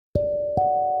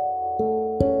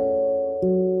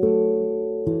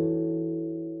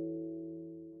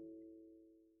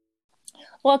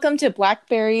Welcome to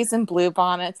Blackberries and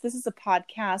Bluebonnets. This is a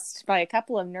podcast by a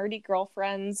couple of nerdy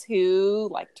girlfriends who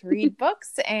like to read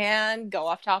books and go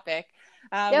off topic.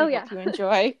 We hope you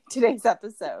enjoy today's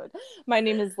episode. My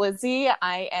name is Lizzie.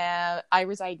 I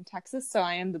reside in Texas, so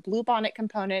I am the Bluebonnet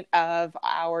component of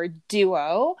our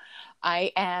duo.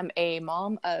 I am a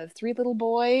mom of 3 little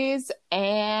boys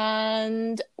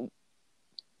and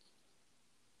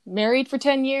married for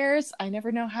 10 years. I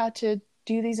never know how to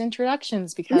do these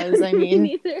introductions because I mean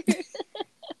Me neither.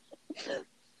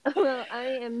 Well,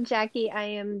 I am Jackie. I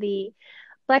am the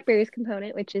Blackberries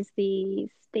component, which is the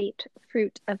state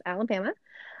fruit of Alabama.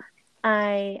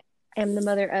 I am the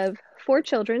mother of 4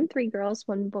 children, 3 girls,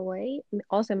 1 boy,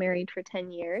 also married for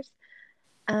 10 years.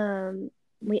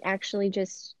 We actually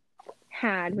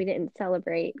we didn't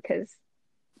celebrate because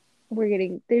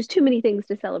there's too many things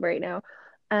to celebrate now.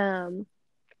 The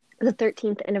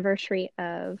 13th anniversary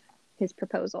of his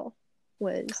proposal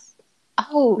was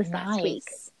last week.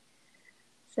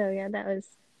 So yeah,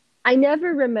 I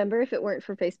never remember. If it weren't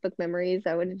for Facebook memories,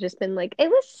 I would have just been like, it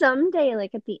was someday,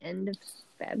 like at the end of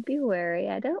February.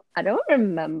 I don't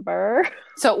remember.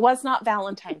 So it was not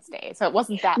Valentine's Day. So it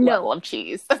wasn't that level of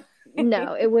cheese.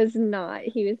 No, it was not.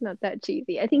 He was not that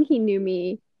cheesy. I think he knew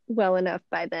me well enough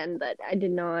by then that I did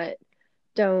not.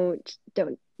 Don't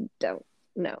do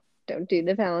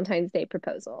the Valentine's Day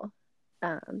proposal.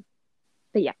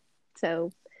 But yeah,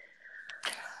 so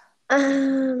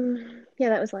yeah,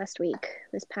 that was last week.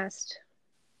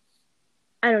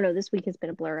 I don't know, this week has been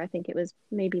a blur. I think it was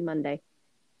maybe Monday.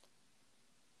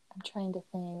 I'm trying to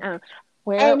think.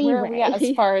 Where are we at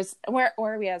as far as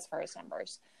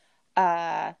numbers?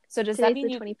 So does that mean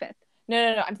the 25th?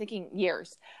 No, I'm thinking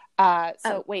years.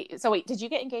 Wait, did you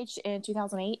get engaged in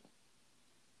 2008?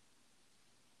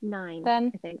 9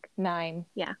 then? I think 9.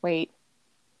 Yeah. Wait.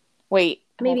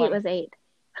 Maybe it was 8.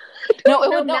 No,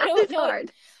 it's hard.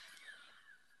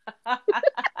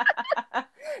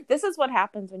 This is what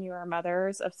happens when you are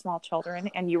mothers of small children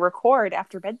and you record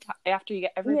after bedtime, after you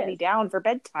get everybody down for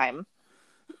bedtime.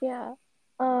 Yeah.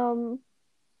 Yeah,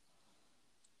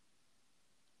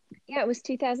 it was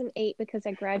 2008 because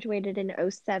I graduated in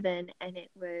 2007 and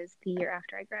it was the year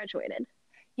after I graduated.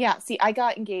 Yeah, see, I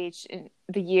got engaged in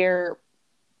the year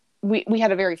we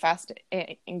had a very fast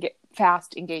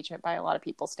engagement by a lot of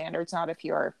people's standards, not if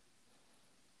you're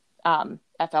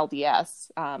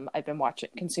FLDS. I've been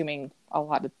consuming a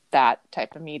lot of that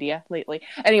type of media lately.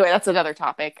 Anyway, that's another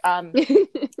topic.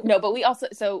 No, but we also,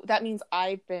 so that means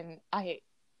my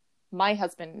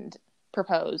husband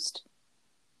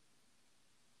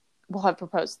will have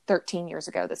proposed 13 years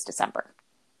ago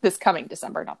this coming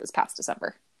December, not this past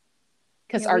December.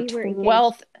 Because our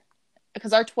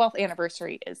 12th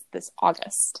anniversary is this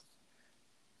August.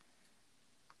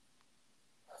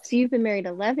 So you've been married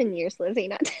 11 years, Lizzie,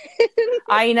 not 10.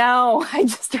 I know. I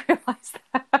just realized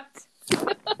that.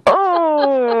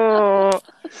 Oh.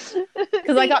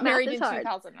 Because I got married in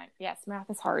 2009. Yes, math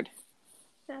is hard.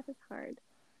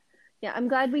 Yeah, I'm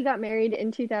glad we got married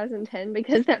in 2010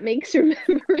 because that makes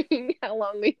remembering how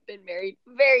long we've been married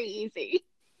very easy.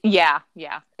 Yeah.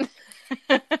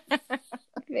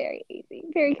 Very easy.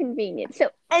 Very convenient.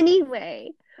 So anyway,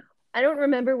 I don't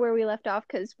remember where we left off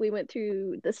because we went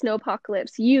through the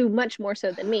snowpocalypse. You much more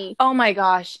so than me. Oh my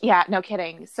gosh. Yeah, no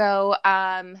kidding. So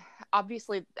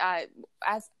obviously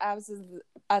as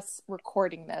us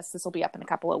recording this will be up in a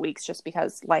couple of weeks just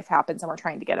because life happens and we're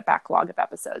trying to get a backlog of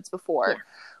episodes before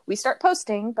we start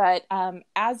posting. But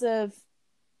as of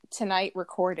tonight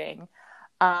recording,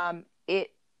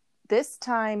 this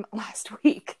time last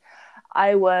week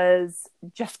I was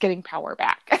just getting power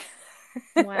back.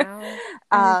 Wow.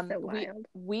 So wild.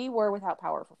 We were without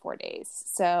power for 4 days.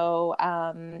 So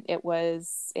it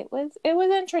was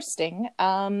interesting.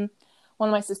 One of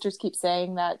my sisters keeps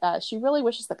saying that she really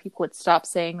wishes that people would stop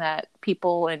saying that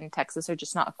people in Texas are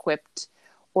just not equipped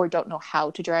or don't know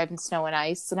how to drive in snow and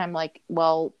ice. And I'm like,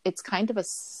 well, it's kind of a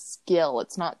skill.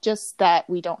 It's not just that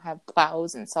we don't have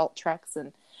plows and salt trucks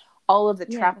and all of the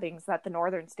trappings that the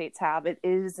northern states have. It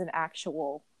is an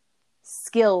actual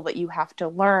skill that you have to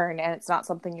learn, and it's not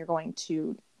something you're going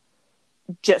to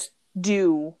just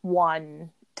do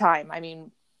one time. I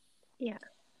mean,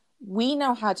 we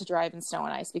know how to drive in snow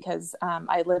and ice because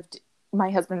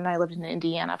my husband and I lived in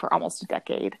Indiana for almost a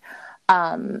decade,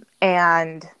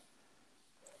 and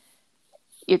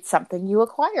it's something you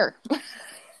acquire.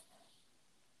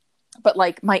 But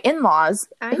like my in-laws,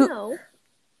 I know.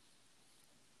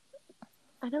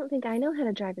 I don't think I know how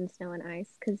to drive in snow and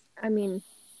ice because, I mean,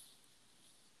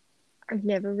 I've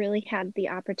never really had the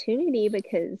opportunity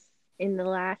because in the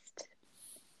last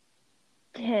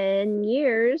 10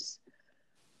 years,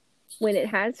 when it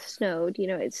has snowed,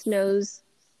 it snows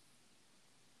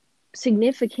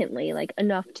significantly, like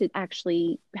enough to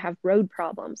actually have road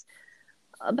problems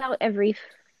about every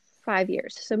 5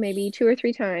 years. So maybe 2 or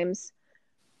 3 times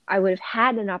I would have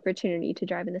had an opportunity to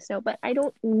drive in the snow, but I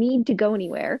don't need to go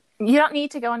anywhere. You don't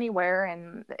need to go anywhere,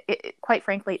 and quite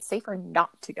frankly, it's safer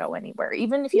not to go anywhere.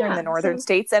 Even if you're in the northern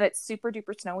states and it's super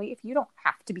duper snowy, if you don't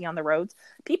have to be on the roads,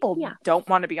 people don't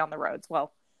want to be on the roads.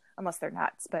 Well, unless they're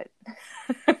nuts, but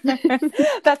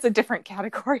that's a different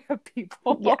category of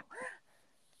people. Yeah.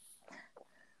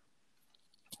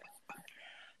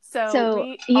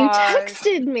 So you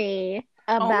texted me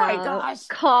about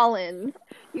Collins.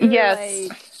 Yes.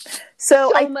 Like, so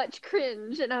much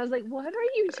cringe, and I was like, "What are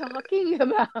you talking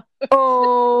about?"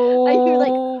 Oh, and you're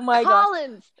like, my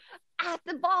Collins at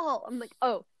the ball. I'm like,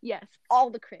 "Oh yes, all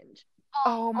the cringe."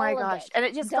 Oh my gosh! And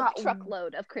it just got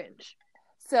truckload of cringe.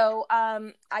 So,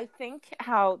 I think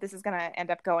how this is going to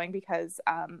end up going, because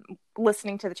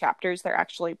listening to the chapters, they're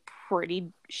actually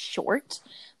pretty short.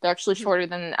 They're actually shorter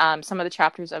than some of the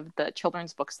chapters of the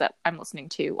children's books that I'm listening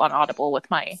to on Audible with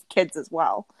my kids as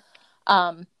well.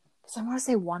 So I want to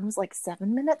say one was like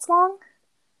 7 minutes long.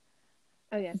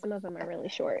 Oh yeah, some of them are really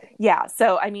short. Yeah.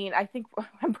 So, I mean, I think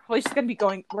I'm probably just going to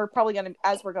be we're probably going to,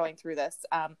 as we're going through this,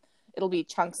 it'll be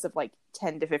chunks of like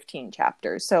 10 to 15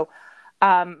 chapters. So,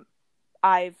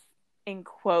 I've, in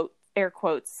air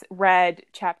quotes, read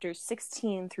chapters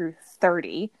 16 through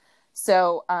 30.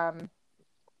 So,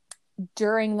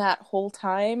 during that whole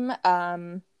time,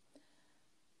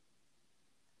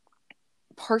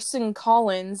 Parson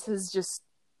Collins has just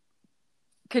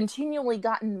continually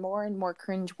gotten more and more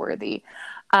cringeworthy.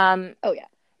 Oh yeah.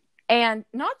 And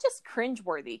not just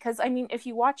cringeworthy, because, I mean, if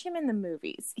you watch him in the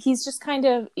movies, he's just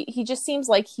he just seems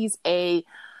like he's a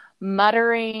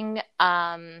muttering,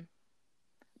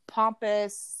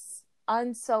 pompous,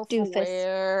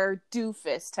 unself-aware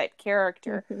doofus type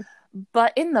character. Mm-hmm.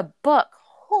 But in the book,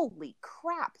 holy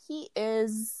crap, he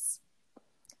is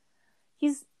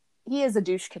a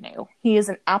douche canoe. He is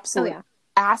an absolute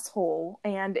asshole,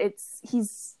 and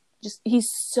he's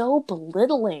so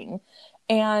belittling.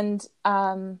 And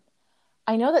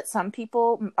I know that some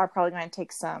people are probably going to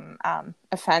take some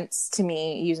offense to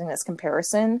me using this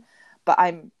comparison, but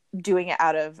I'm doing it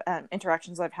out of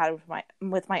interactions I've had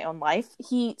with my own life.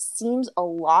 He seems a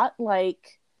lot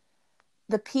like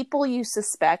the people you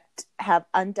suspect have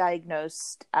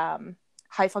undiagnosed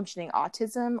high functioning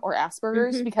autism or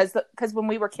Asperger's, because when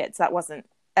we were kids, that wasn't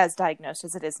as diagnosed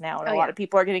as it is now, and a lot of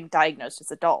people are getting diagnosed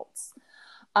as adults.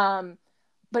 But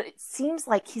it seems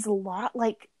like he's a lot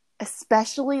like,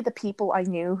 especially the people I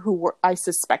knew I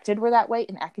suspected were that way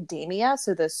in academia.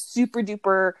 So the super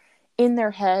duper in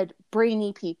their head,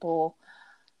 brainy people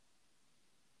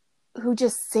who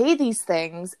just say these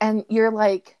things, and you're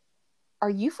like, are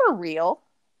you for real?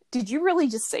 Did you really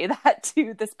just say that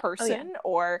to this person?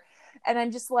 And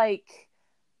I'm just like,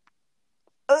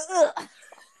 ugh.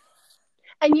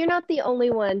 And you're not the only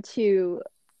one to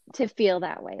feel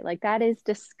that way. Like, that is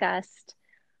discussed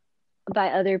by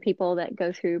other people that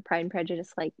go through Pride and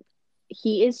Prejudice. Like,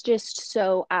 he is just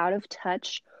so out of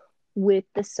touch with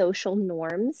the social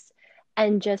norms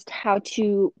and just how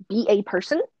to be a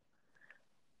person,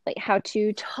 like how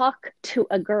to talk to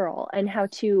a girl, and how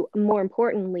to, more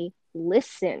importantly,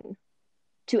 listen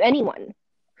to anyone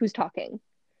who's talking,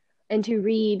 and to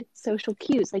read social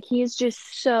cues. Like, he is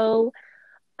just so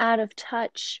out of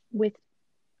touch with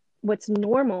what's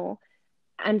normal,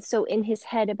 and so in his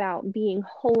head about being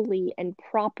holy and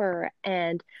proper,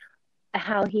 and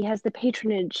how he has the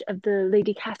patronage of the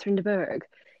Lady Catherine de Bourgh.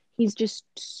 He's just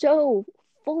so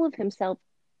full of himself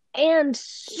and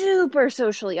super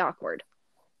socially awkward.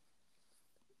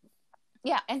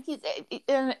 Yeah, and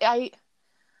I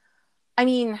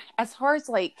mean, as far as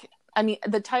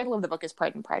the title of the book is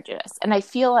Pride and Prejudice, and I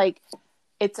feel like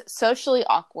it's socially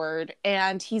awkward,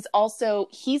 and he's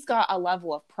got a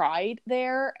level of pride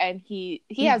there, and he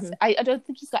has, I don't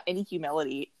think he's got any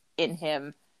humility in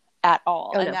him at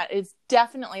all. And that is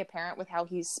definitely apparent with how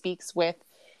he speaks with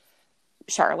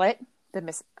Charlotte,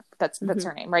 that's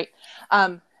her name, right?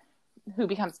 Who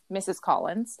becomes Mrs.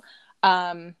 Collins,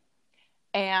 and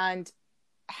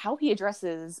how he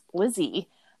addresses Lizzie,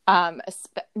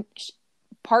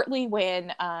 partly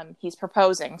when he's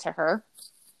proposing to her,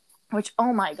 which,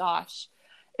 oh my gosh,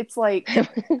 it's like the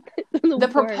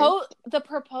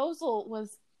proposal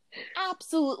was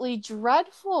absolutely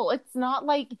dreadful. It's not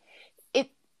like, it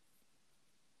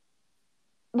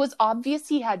was obvious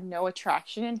he had no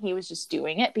attraction and he was just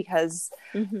doing it because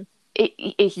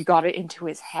he got it into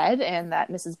his head, and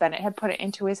that Mrs. Bennet had put it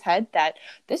into his head that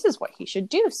this is what he should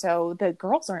do, so the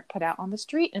girls aren't put out on the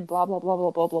street and blah, blah, blah,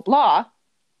 blah, blah, blah, blah.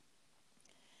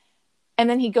 And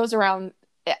then he goes around,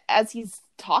 as he's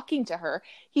talking to her,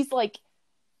 he's like,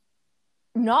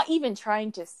 not even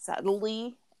trying to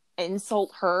subtly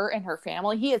insult her and her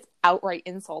family. He is outright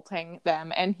insulting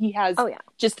them, and he has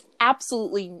just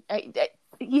absolutely,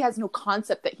 he has no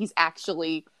concept that he's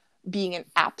actually being an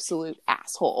absolute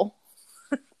asshole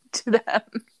to them.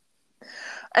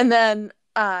 And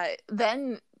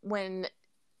then when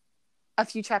a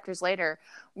few chapters later,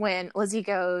 when Lizzie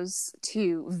goes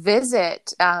to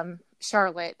visit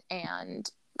Charlotte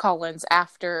and Collins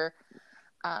after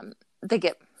they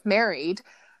get married,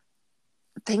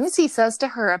 things he says to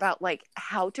her about like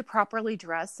how to properly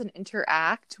dress and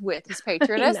interact with his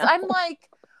patroness, I'm like,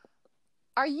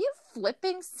 are you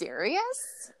flipping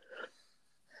serious?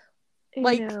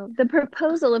 Like, the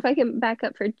proposal, if I can back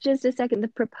up for just a second, the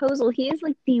proposal, he is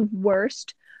like the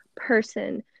worst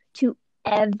person to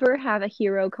ever have a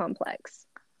hero complex.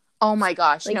 Oh my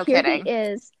gosh, like, no kidding.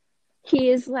 He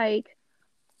is like,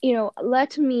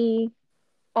 let me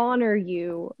honor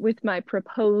you with my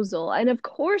proposal, and of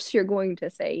course you're going to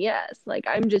say yes. Like,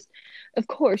 of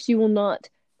course you will not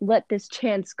let this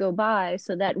chance go by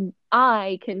so that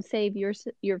I can save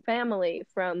your family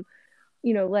from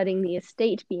letting the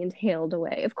estate be entailed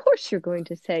away. Of course you're going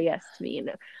to say yes to me.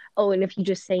 Oh, and if you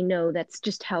just say no, that's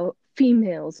just how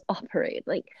females operate.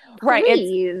 Like,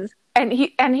 please.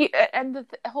 Right. And the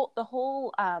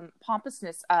whole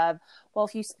pompousness of, well,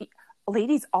 if you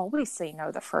ladies always say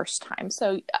no the first time,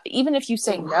 so even if you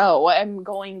say no, I'm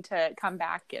going to come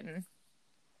back and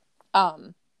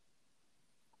I'll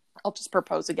just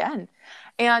propose again.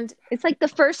 And it's like the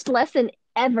first lesson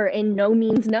ever in no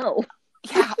means no.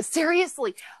 Yeah,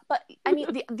 seriously. But I mean,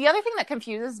 the other thing that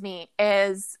confuses me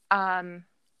is I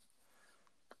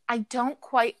don't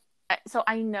quite, so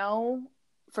I know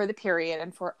for the period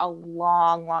and for a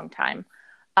long, long time,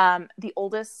 the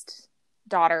oldest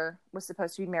daughter was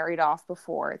supposed to be married off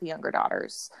before the younger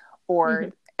daughters,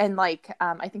 and like,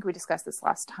 I think we discussed this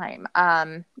last time.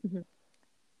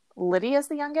 Lydia's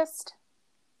the youngest.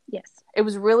 Yes. It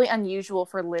was really unusual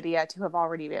for Lydia to have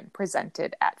already been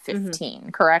presented at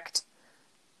 15, correct?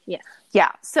 Yeah.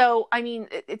 Yeah. So, I mean,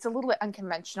 it's a little bit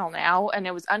unconventional now, and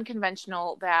it was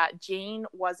unconventional that Jane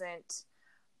wasn't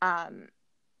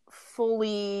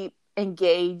fully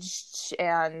engaged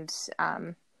and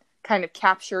kind of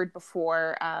captured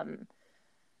before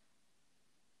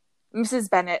Mrs.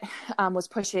 Bennet was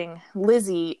pushing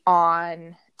Lizzie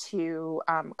on to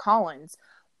Collins.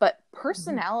 But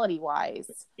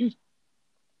personality-wise,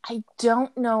 I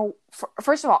don't know.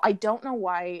 First of all, I don't know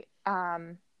why.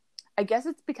 I guess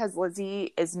it's because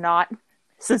Lizzie is not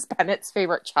Mrs. Bennet's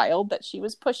favorite child that she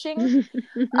was pushing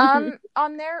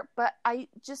on there. But I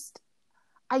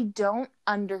don't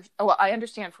I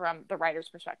understand from the writer's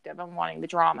perspective and wanting the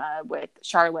drama with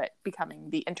Charlotte becoming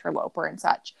the interloper and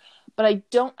such. But I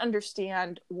don't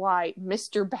understand why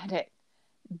Mr. Bennet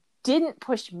didn't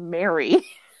push Mary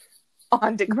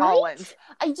onto Collins.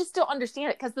 I just don't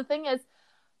understand it, because the thing is,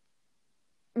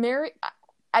 Mary,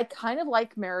 I kind of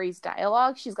like Mary's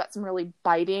dialogue. She's got some really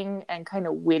biting and kind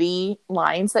of witty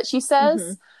lines that she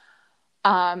says.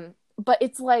 But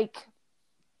it's like,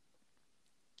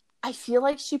 I feel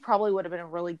like she probably would have been a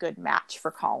really good match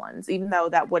for Collins, even though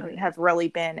that wouldn't have really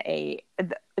been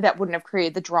that wouldn't have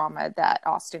created the drama that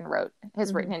Austen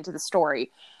has written into the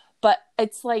story. But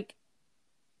it's like,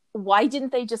 why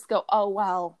didn't they just go, oh,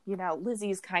 well,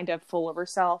 Lizzie's kind of full of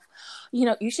herself.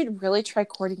 You should really try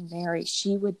courting Mary.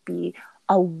 She would be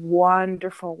a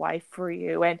wonderful wife for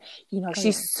you. And,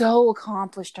 she's so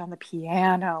accomplished on the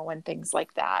piano and things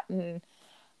like that. And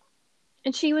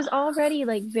she was already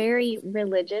like very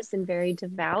religious and very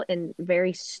devout and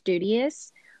very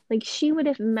studious. Like, she would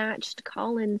have matched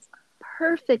Collins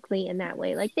perfectly in that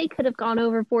way. Like, they could have gone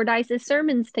over Fordyce's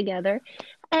sermons together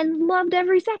and loved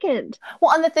every second.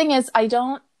 Well, and the thing is,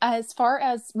 as far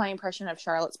as my impression of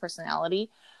Charlotte's personality,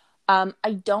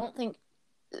 I don't think,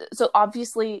 so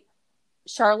obviously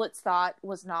Charlotte's thought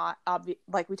was not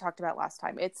like we talked about last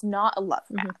time. It's not a love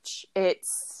match.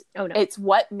 It's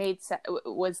what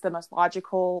was the most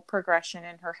logical progression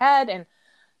in her head. And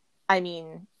I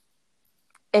mean,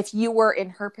 if you were in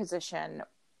her position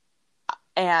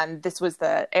and this was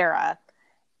the era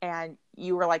and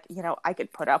you were like, I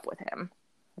could put up with him,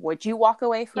 would you walk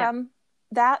away from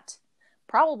that?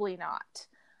 Probably not.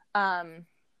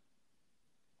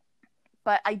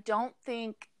 But I don't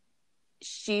think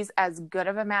she's as good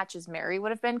of a match as Mary would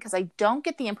have been, because I don't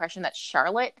get the impression that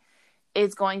Charlotte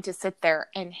is going to sit there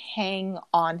and hang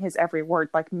on his every word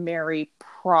like Mary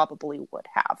probably would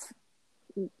have.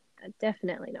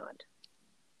 Definitely not.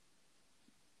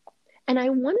 And I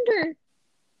wonder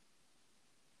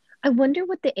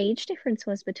what the age difference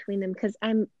was between them, because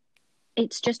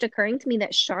it's just occurring to me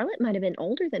that Charlotte might have been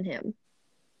older than him.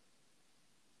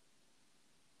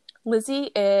 Lizzie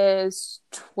is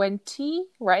 20,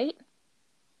 right?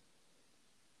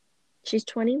 She's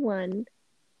 21.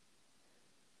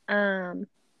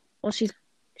 Well, she's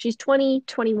 20,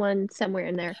 21, somewhere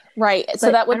in there. Right. But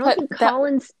so that would put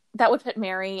Collins. That would put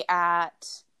Mary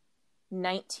at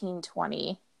 19,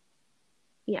 20.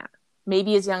 Yeah.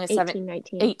 Maybe as young as 18,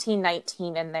 19. 18,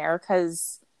 19 in there,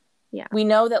 because yeah, we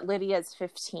know that Lydia's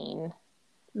 15.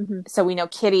 Mm-hmm. So we know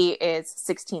Kitty is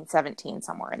 16, 17,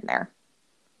 somewhere in there.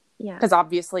 Yeah. Because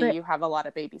obviously you have a lot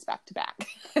of babies back to back.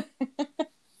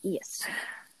 Yes.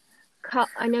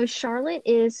 I know Charlotte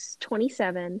is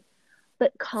 27,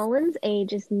 but Colin's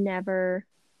age is never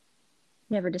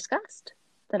discussed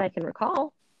that I can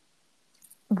recall.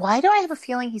 Why do I have a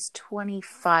feeling he's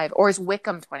 25? Or is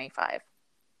Wickham 25?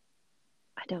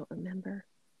 I don't remember.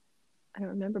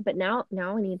 But now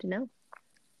I need to know.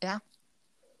 Yeah.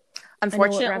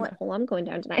 Unfortunately, I know what rabbit hole I'm going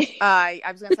down tonight. I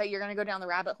was going to say, you're going to go down the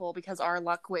rabbit hole because our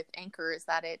luck with Anchor is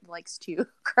that it likes to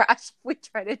crash if we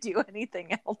try to do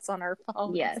anything else on our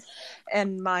phone. Yes.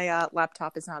 And my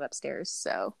laptop is not upstairs,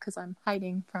 so because I'm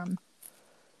hiding from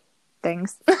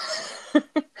things.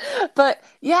 But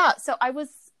yeah, so I was,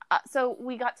 so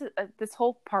we got to this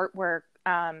whole part where,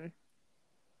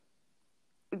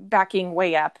 backing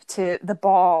way up to the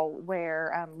ball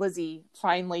where Lizzie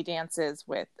finally dances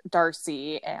with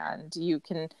Darcy, and you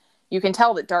can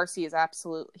tell that Darcy is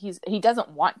he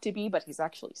doesn't want to be, but he's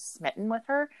actually smitten with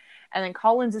her. And then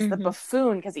Collins is the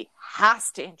buffoon because he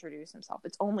has to introduce himself.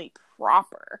 It's only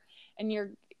proper. And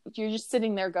you're just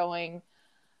sitting there going,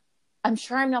 I'm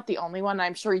sure I'm not the only one.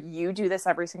 I'm sure you do this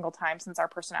every single time since our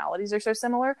personalities are so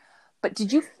similar. But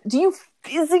do you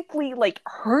physically like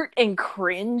hurt and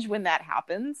cringe when that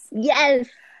happens? Yes.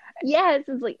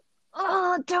 It's like,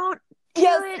 oh, don't do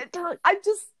it. Don't.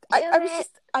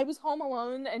 I was home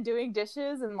alone and doing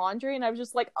dishes and laundry, and I was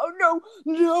just like, oh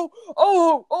no,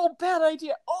 oh, bad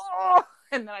idea, oh,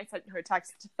 and then I sent her a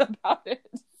text about it.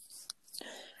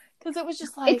 Because it was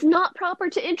just like... It's not proper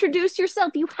to introduce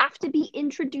yourself. You have to be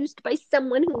introduced by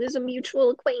someone who is a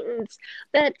mutual acquaintance.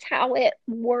 That's how it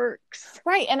works.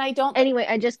 Right, and I don't... Anyway,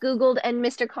 I just Googled, and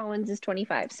Mr. Collins is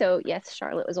 25. So, yes,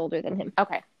 Charlotte was older than him.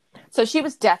 Okay. So she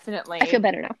was definitely... I feel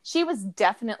better now. She was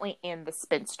definitely in the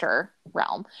spinster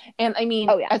realm. And, I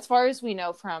mean, as far as we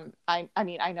know from... I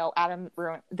know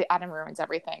the Adam Ruins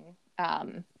Everything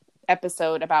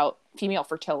episode about female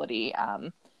fertility...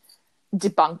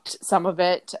 debunked some of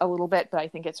it a little bit, but I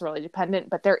think it's really dependent.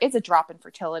 But there is a drop in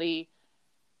fertility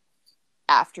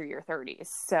after your 30s.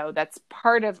 So that's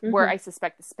part of where I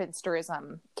suspect the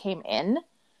spinsterism came in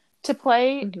to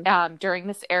play during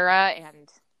this era. And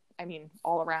I mean,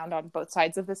 all around on both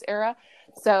sides of this era.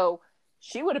 So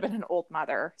she would have been an old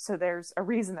mother. So there's a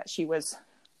reason that she was,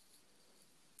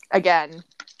 again,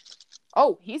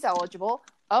 oh, he's eligible.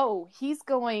 Oh, he's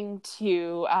going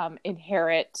to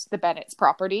inherit the Bennett's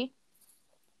property.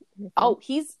 Oh,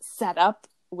 he's set up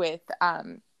with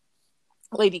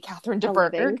Lady Catherine de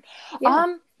Bourgh.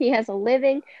 Yeah. He has a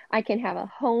living. I can have a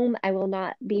home. I will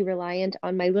not be reliant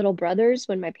on my little brothers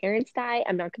when my parents die.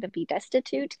 I'm not going to be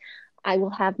destitute. I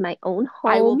will have my own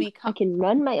home. I can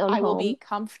run my own home. I will be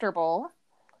comfortable.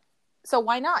 So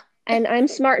why not? And I'm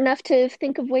smart enough to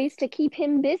think of ways to keep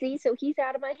him busy so he's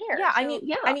out of my hair. Yeah,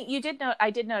 I mean, you did know.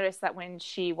 I did notice that when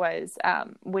she was,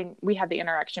 when we had the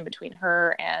interaction between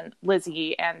her and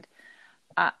Lizzie, and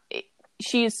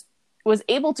she was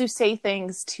able to say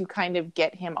things to kind of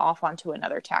get him off onto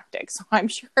another tactic. So I'm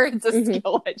sure it's a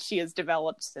skill that she has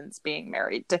developed since being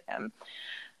married to him.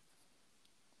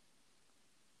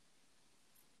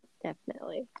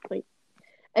 Definitely.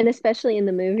 And especially in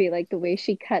the movie, like the way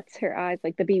she cuts her eyes,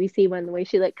 like the BBC one, the way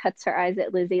she like cuts her eyes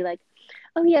at Lizzie, like,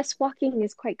 oh yes, walking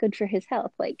is quite good for his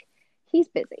health. Like, he's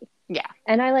busy. Yeah.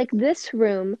 And I like this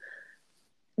room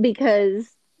because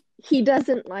he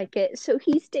doesn't like it, so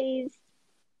he stays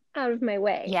out of my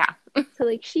way. Yeah. So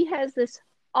like she has this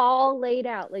all laid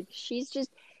out. Like she's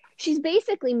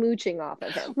basically mooching off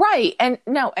of him. Right. And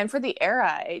for the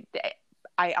era,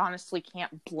 I honestly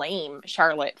can't blame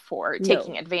Charlotte for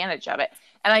taking advantage of it.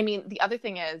 And I mean, the other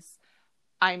thing is,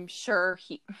 I'm sure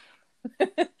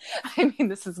I mean,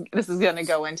 this is going to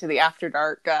go into the After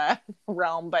Dark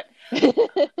realm, but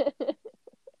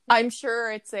I'm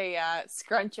sure it's a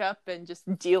scrunch up and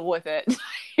just deal with it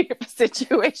type of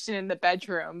situation in the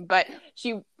bedroom. But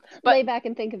But lay back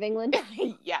and think of England.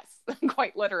 yes,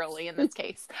 quite literally in this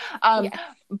case. Yes.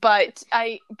 But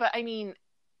I mean,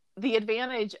 the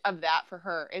advantage of that for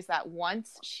her is that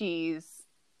once she's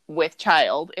with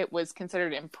child, it was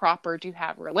considered improper to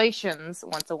have relations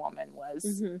once a woman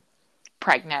was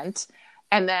pregnant.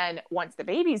 And then once the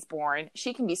baby's born,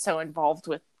 she can be so involved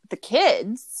with the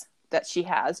kids that she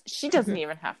has, she doesn't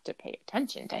even have to pay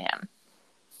attention to him.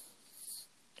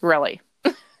 Really.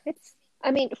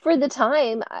 I mean, for the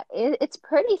time, it's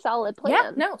pretty solid plan.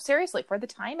 Yeah, no, seriously, for the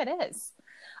time it is.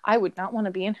 I would not want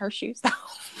to be in her shoes, though.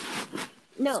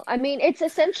 No, I mean, it's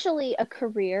essentially a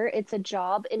career. It's a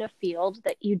job in a field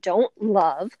that you don't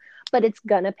love, but it's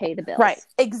going to pay the bills. Right.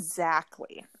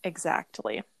 Exactly.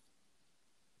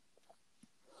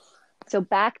 So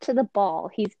back to the ball.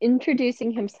 He's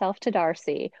introducing himself to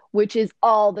Darcy, which is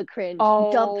all the cringe.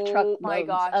 Dump truck loads my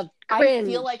gosh. Of cringe.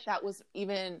 I feel like that was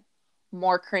even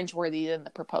more cringeworthy than the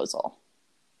proposal.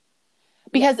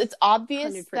 Because it's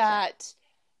obvious 100%. That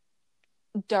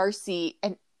Darcy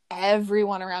and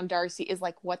everyone around Darcy is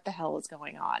like, what the hell is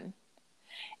going on?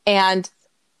 And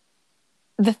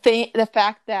the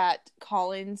fact that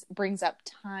Collins brings up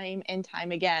time and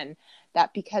time again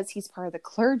that because he's part of the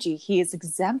clergy, he is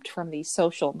exempt from these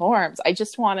social norms. I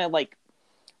just want to like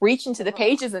reach into the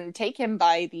pages and take him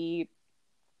by the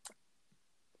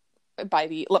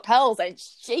lapels and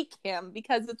shake him,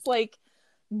 because it's like,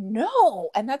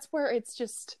 no. And that's where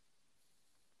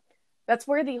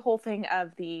the whole thing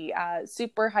of the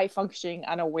super high functioning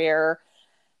unaware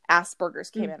Asperger's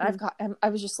came in. I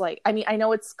was just like, I mean, I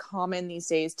know it's common these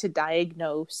days to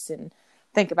diagnose and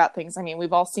think about things. I mean,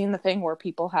 we've all seen the thing where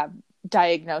people have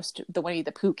diagnosed the Winnie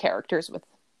the Pooh characters with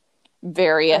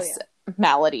various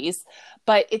maladies,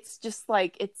 but it's just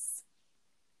like,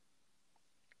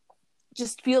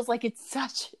 just feels like it's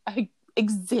such an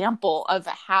example of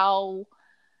how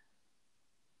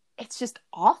it's just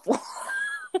awful.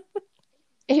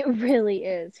 It really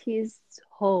is. He's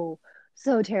so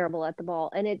terrible at the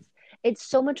ball. And it's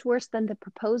so much worse than the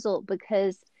proposal,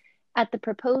 because at the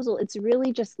proposal, it's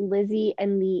really just Lizzie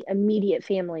and the immediate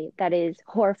family that is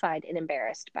horrified and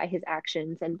embarrassed by his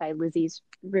actions and by Lizzie's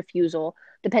refusal.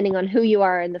 Depending on who you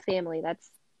are in the family, that's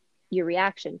your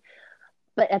reaction.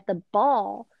 But at the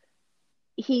ball,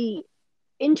 he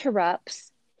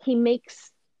interrupts, he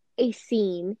makes a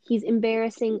scene, he's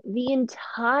embarrassing the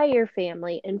entire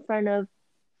family in front of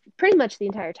pretty much the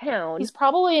entire town. He's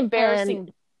probably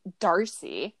embarrassing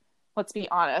Darcy, let's be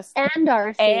honest. And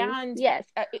Darcy. And yes.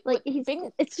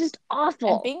 It's just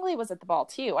awful. And Bingley was at the ball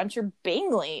too. I'm sure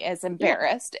Bingley is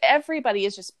embarrassed. Yeah. Everybody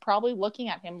is just probably looking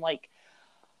at him like,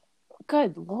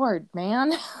 good Lord,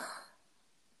 man.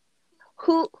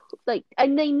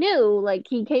 And they knew,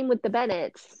 he came with the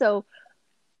Bennets. So,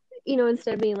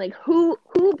 instead of being like, who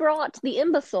brought the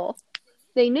imbecile?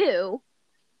 They knew.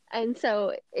 And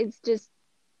so it's just,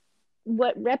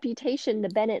 what reputation the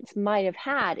Bennets might have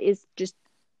had is just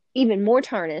even more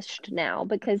tarnished now,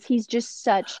 because he's just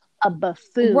such a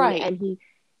buffoon. Right. And he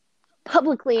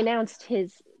publicly announced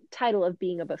his title of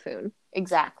being a buffoon.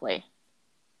 Exactly.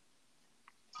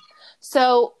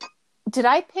 So, did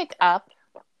I pick up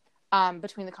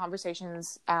between the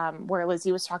conversations where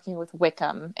Lizzie was talking with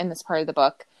Wickham in this part of the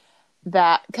book,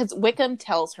 that because Wickham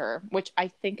tells her, which I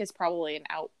think is probably an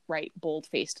outright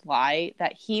bold-faced lie,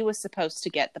 that he was supposed to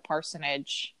get the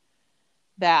parsonage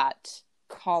that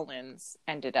Collins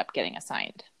ended up getting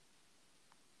assigned.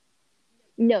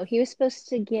 No, he was supposed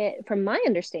to get, from my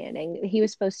understanding, he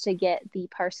was supposed to get the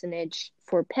parsonage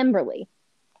for Pemberley.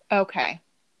 Okay.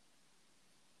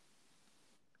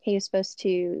 He was supposed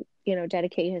to,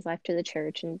 dedicate his life to the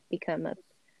church and become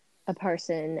a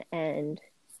parson and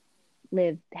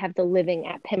have the living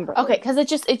at Pemberley. Okay, because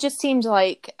it just seemed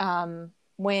like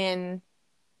when,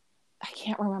 I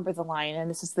can't remember the line, and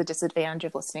this is the disadvantage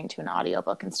of listening to an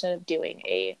audiobook instead of doing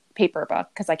a paper book,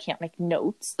 because I can't make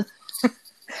notes.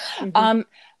 I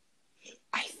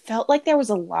felt like there was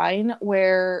a line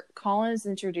where Collins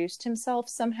introduced himself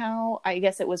somehow. I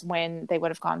guess it was when they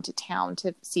would have gone to town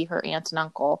to see her aunt and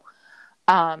uncle.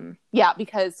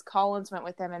 Because Collins went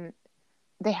with them and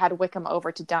they had Wickham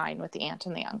over to dine with the aunt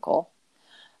and the uncle.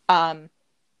 I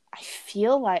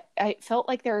felt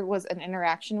like there was an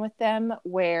interaction with them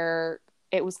where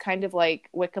it was kind of like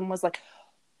Wickham was like,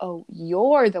 oh,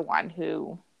 you're the one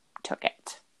who took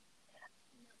it.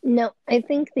 No, I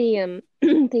think the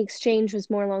the exchange was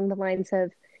more along the lines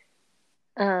of,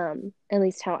 at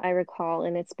least how I recall,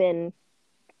 and it's been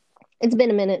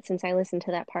a minute since I listened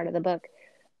to that part of the book.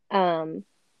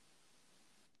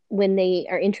 When they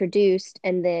are introduced,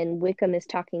 and then Wickham is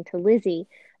talking to Lizzie,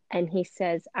 and he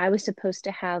says, I was supposed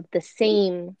to have the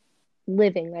same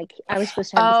living. Like I was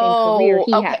supposed to have the same career Oh,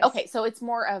 he okay, has. okay. So it's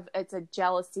a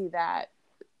jealousy that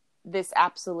this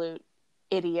absolute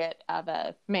idiot of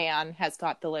a man has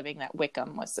got the living that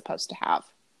Wickham was supposed to have.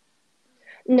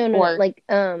 No. Or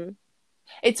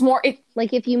it's more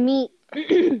Like if you meet,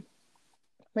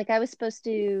 like I was supposed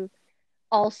to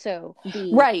also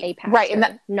be a right, and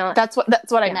pastor, not that's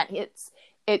what I yeah. meant.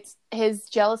 It's his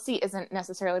jealousy isn't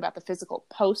necessarily about the physical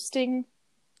posting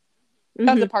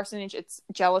of the parsonage. It's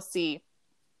jealousy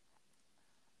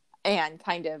and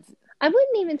kind of. I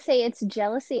wouldn't even say it's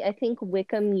jealousy. I think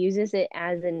Wickham uses it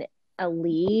as a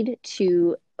lead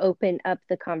to open up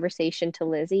the conversation to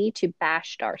Lizzie to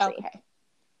bash Darcy. Okay.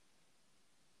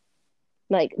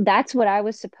 Like that's what I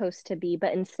was supposed to be,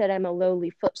 but instead I'm a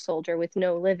lowly foot soldier with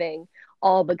no living,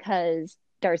 all because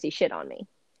Darcy shit on me.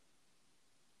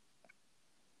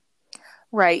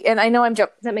 Right, and I know I'm Does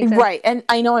that make sense? Right, and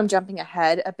I know I'm jumping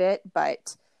ahead a bit,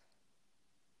 but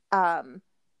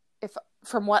if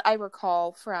from what I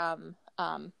recall from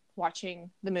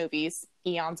watching the movies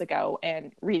eons ago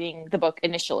and reading the book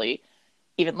initially,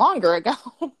 even longer ago,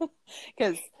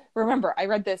 because remember I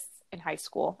read this in high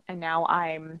school, and now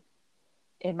I'm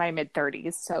in my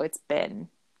mid-30s, so it's been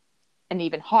an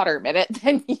even hotter minute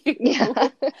than you. Yeah.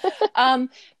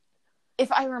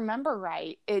 If I remember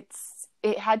right,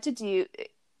 it had to do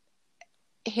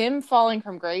him falling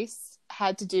from grace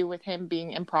had to do with him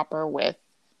being improper with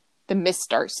the Miss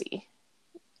Darcy.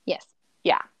 Yes.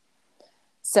 Yeah.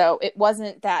 So it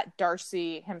wasn't that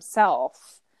Darcy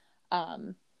himself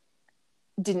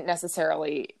didn't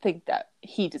necessarily think that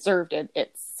he deserved it.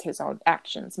 It's his own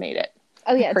actions made it.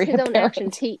 Oh yeah, it's his own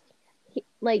actions. He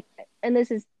like, and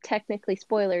this is technically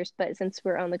spoilers, but since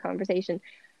we're on the conversation,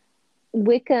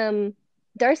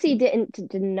 Darcy didn't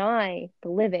deny the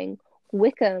living.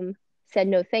 Wickham said,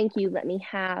 no, thank you, let me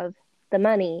have the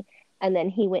money. And then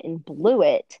he went and blew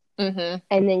it and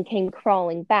then came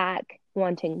crawling back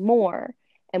wanting more.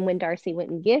 And when Darcy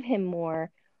wouldn't give him more,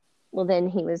 well, then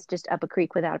he was just up a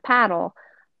creek without a paddle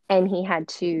and he had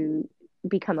to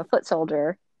become a foot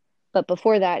soldier. But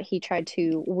before that, he tried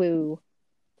to woo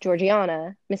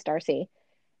Georgiana, Miss Darcy,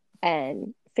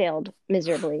 and failed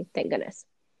miserably, thank goodness.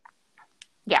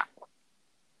 Yeah.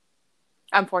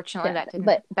 Unfortunately,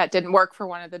 that didn't work for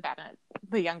one of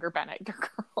the younger Bennet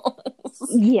girls.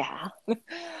 Yeah,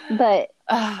 but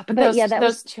yeah,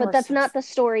 that's not the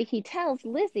story he tells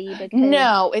Lizzie. Because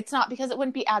no, it's not, because it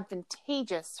wouldn't be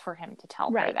advantageous for him to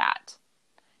tell her that.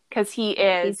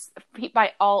 Because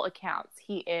by all accounts,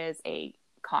 he is a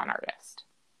con artist.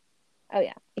 Oh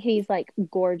yeah, he's like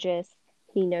gorgeous.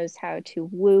 He knows how to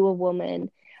woo a woman,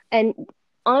 and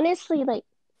honestly, like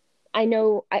I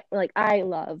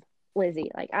love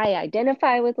Lizzie. Like I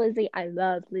identify with Lizzie. I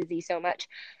love Lizzie so much.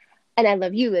 And I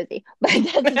love you, Lizzie. But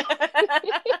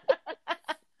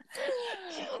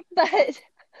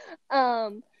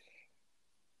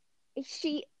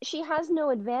she has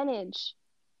no advantage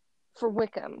for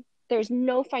Wickham. There's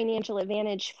no financial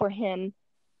advantage for him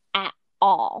at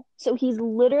all. So he's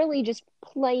literally just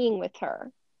playing with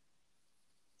her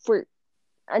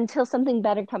until something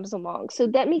better comes along. So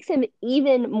that makes him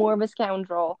even more of a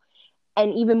scoundrel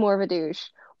and even more of a douche.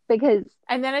 Because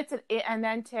and then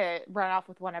to run off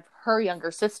with one of her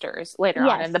younger sisters later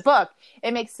on in the book,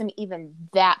 it makes him even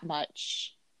that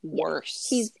much worse.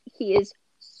 He is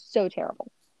so terrible.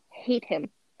 Hate him.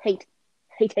 Hate.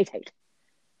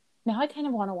 Now I kind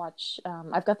of want to watch.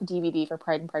 I've got the DVD for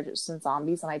Pride and Prejudice and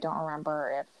Zombies, and I don't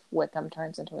remember if Wickham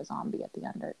turns into a zombie at the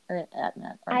end or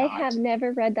not. I have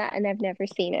never read that, and I've never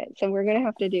seen it, so we're gonna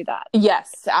have to do that.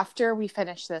 Yes, after we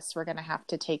finish this, we're gonna have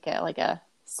to take a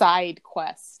side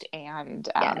quest and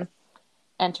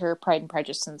enter Pride and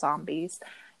Prejudice and Zombies,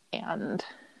 and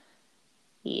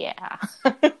yeah.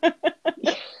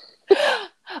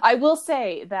 I will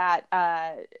say that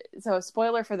so a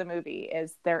spoiler for the movie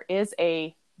is there is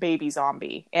a baby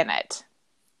zombie in it,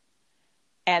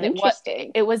 and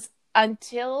it was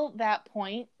until that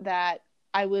point that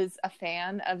I was a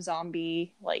fan of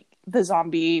the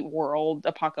zombie world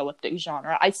apocalyptic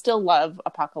genre. I still love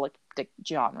apocalyptic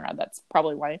genre. That's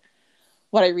probably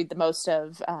what I read the most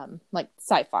of, like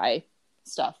sci-fi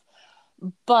stuff.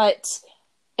 But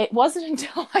it wasn't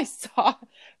until I saw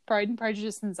Pride and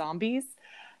Prejudice and Zombies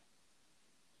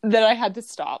that I had to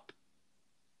stop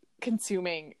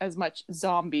consuming as much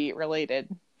zombie related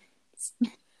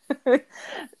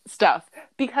stuff,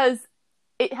 because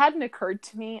it hadn't occurred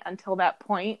to me until that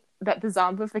point that the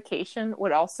zombification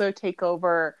would also take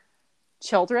over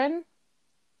children.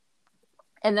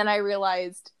 And then I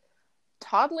realized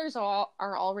toddlers are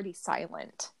already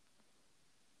silent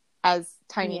as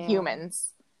tiny humans.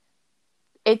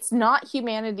 it's not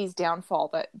humanity's downfall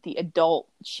that the adult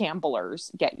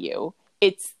shamblers get you.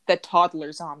 It's the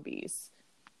toddler zombies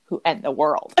who end the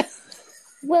world.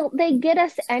 Well, they get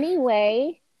us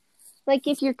anyway. Like,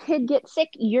 if your kid gets sick,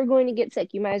 you're going to get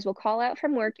sick. You might as well call out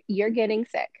from work. You're getting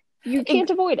sick. You can't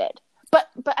avoid it. But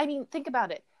I mean, think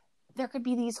about it. There could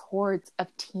be these hordes of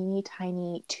teeny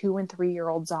tiny 2 and 3 year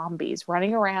old zombies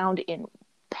running around in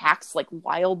packs like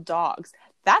wild dogs.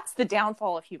 That's the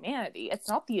downfall of humanity. It's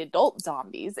not the adult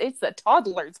zombies. It's the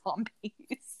toddler zombies.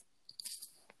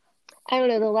 I don't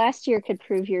know. The last year could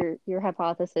prove your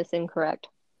hypothesis incorrect.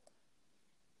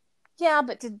 Yeah,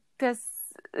 but does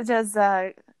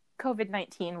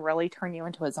COVID-19 really turn you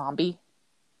into a zombie?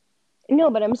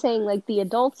 No, but I'm saying, like, the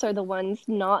adults are the ones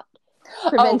not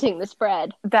preventing the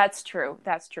spread. That's true.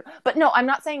 But no, I'm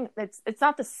not saying it's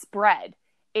not the spread.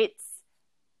 It's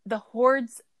the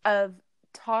hordes of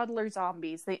toddler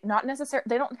zombies. They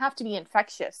don't have to be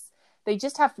infectious. They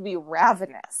just have to be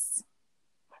ravenous.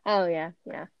 Oh yeah.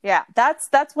 Yeah,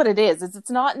 that's what it is.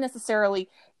 It's not necessarily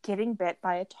getting bit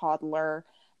by a toddler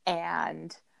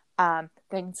and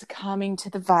things coming to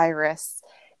the virus.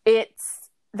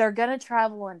 They're going to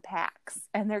travel in packs,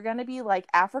 and they're going to be like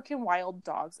African wild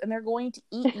dogs, and they're going to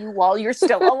eat you while you're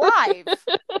still alive.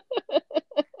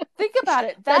 Think about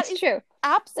it. That's true.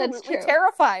 Absolutely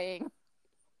terrifying.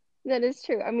 That is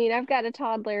true. I mean, I've got a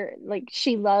toddler, like,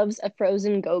 she loves a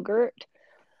frozen Go-Gurt.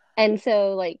 And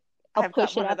so, like, I'll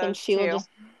push it up and she'll just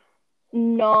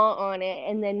gnaw on it.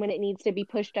 And then when it needs to be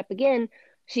pushed up again,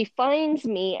 she finds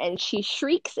me and she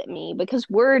shrieks at me, because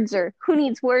who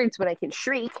needs words when I can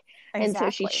shriek? Exactly. And so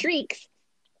she shrieks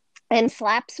and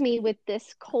slaps me with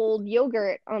this cold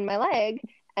yogurt on my leg,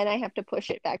 and I have to push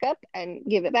it back up and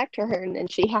give it back to her, and then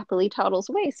she happily toddles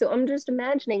away. So I'm just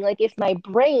imagining, like, if my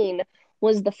brain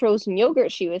was the frozen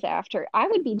yogurt she was after, I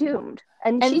would be doomed.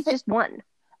 And she's just one.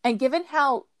 And given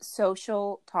how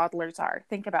social toddlers are,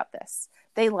 think about this.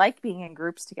 They like being in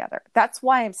groups together. That's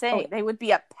why I'm saying they would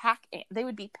be pack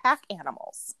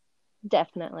animals.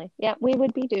 Definitely. Yeah, we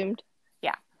would be doomed.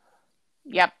 Yeah.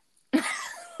 Yep.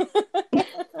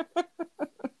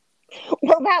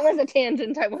 Well, that was a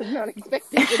tangent I was not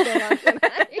expecting to go on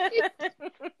tonight.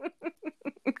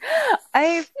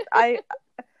 I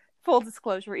full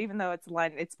disclosure, even though it's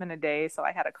been a day, so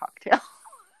I had a cocktail.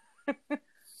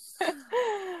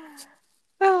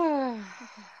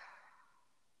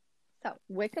 So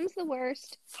Wickham's the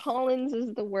worst. Collins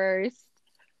is the worst.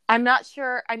 I'm not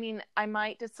sure. I mean, I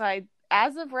might decide,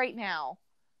 as of right now,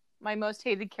 my most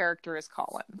hated character is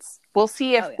Collins. We'll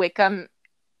see if Wickham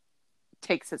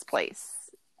takes his place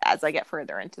as I get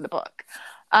further into the book.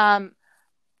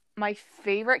 My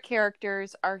favorite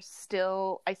characters I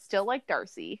still like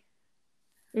Darcy.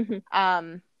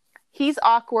 Mm-hmm. He's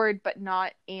awkward, but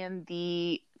not in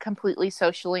the completely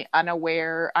socially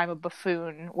unaware, I'm a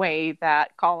buffoon way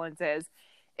that Collins is.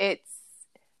 It's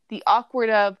the awkward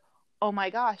of, oh my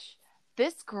gosh,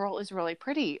 this girl is really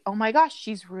pretty. Oh my gosh,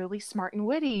 she's really smart and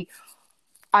witty.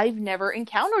 I've never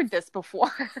encountered this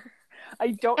before. I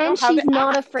don't know how to she's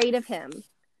not afraid of him.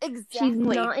 Exactly. She's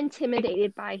not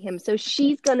intimidated by him, so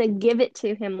she's gonna give it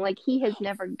to him like he has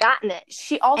never gotten it.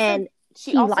 She also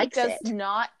does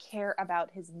not care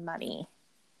about his money,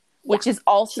 which is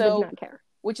also, she does not care.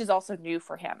 Which is also new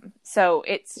for him. So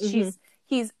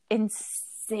he's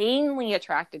insanely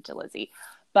attracted to Lizzie,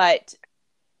 but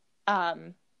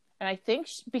and I think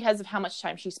because of how much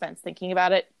time she spends thinking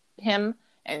about him,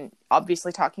 and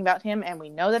obviously talking about him, and we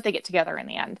know that they get together in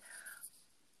the end,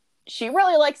 she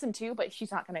really likes him too, but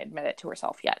she's not going to admit it to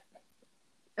herself yet.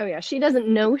 Oh yeah, she doesn't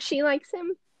know she likes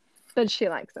him, but she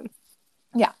likes him.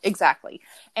 Yeah, exactly.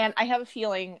 And I have a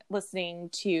feeling, listening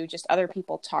to just other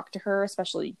people talk to her,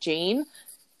 especially Jane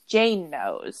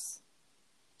knows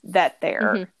that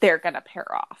they're going to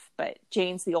pair off. But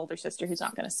Jane's the older sister who's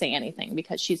not going to say anything,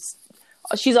 because she's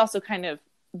also kind of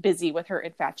busy with her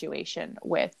infatuation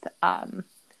with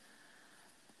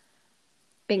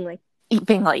Bingley.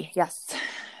 Bingley, yes.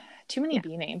 Too many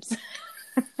B names.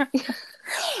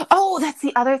 Oh, that's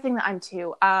the other thing that I'm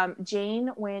too.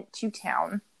 Jane went to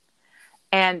town,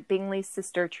 and Bingley's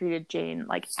sister treated Jane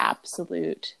like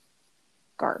absolute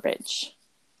garbage.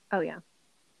 Oh yeah.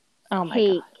 Oh my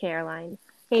God. Caroline.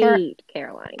 Caroline.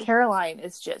 Caroline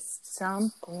is just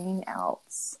something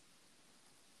else.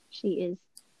 She is.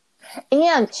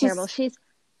 And terrible.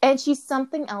 She's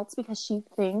something else because she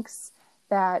thinks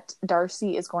that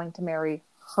Darcy is going to marry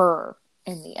her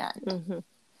in the end. Mm-hmm.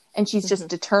 And she's just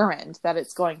determined that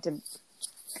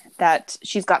that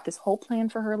she's got this whole plan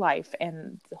for her life,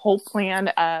 and the whole plan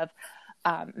of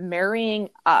marrying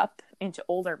up into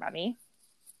older money.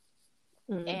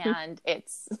 Mm-hmm. And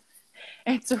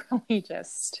It's really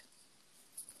just,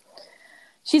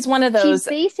 she's one of those.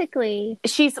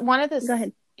 She's one of those. Go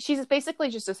ahead. She's basically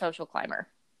just a social climber.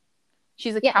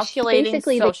 She's a Yeah, calculating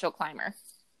social climber.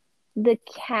 The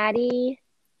catty,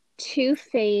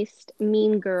 two-faced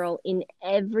mean girl in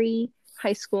every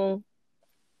high school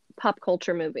pop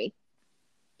culture movie.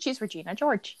 She's Regina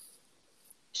George.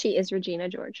 She is Regina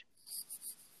George.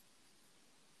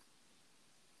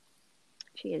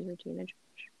 She is Regina George.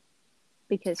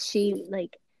 Because she's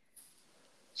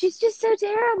just so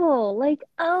terrible. Like,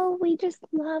 oh, we just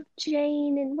love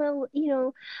Jane and, well,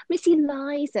 Miss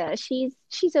Eliza,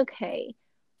 she's okay.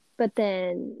 But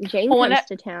then Jane comes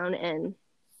to town and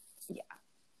yeah.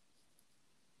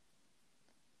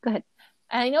 Go ahead.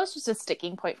 And I know it's just a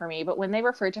sticking point for me, but when they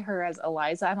refer to her as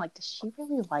Eliza, I'm like, does she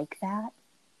really like that?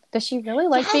 Does she really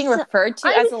like being referred to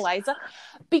as Eliza?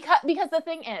 Because the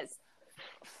thing is,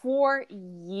 for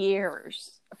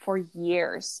years,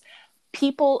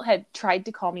 people had tried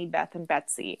to call me Beth and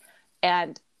Betsy,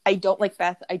 and I don't like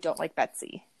Beth. I don't like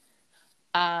Betsy.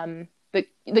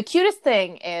 The cutest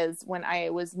thing is when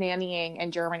I was nannying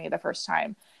in Germany the first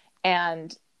time,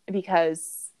 and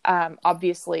because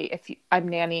obviously I'm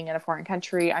nannying in a foreign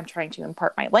country, I'm trying to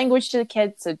impart my language to the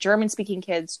kids, so German-speaking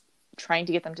kids, trying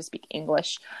to get them to speak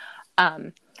English.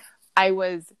 I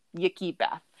was Yicky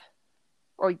Beth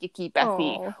or Yicky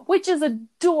Bethy, which is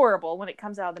adorable when it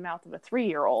comes out of the mouth of a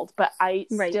 3-year-old, but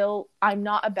I'm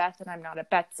not a Beth and I'm not a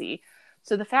Betsy.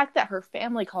 So the fact that her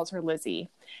family calls her Lizzie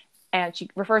and she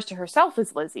refers to herself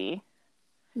as Lizzie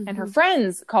and her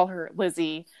friends call her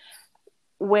Lizzie,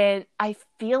 when I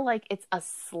feel like it's a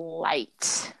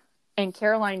slight, and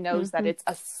Caroline knows that it's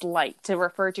a slight to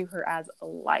refer to her as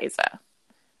Eliza.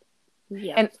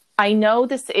 Yeah. And I know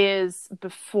this is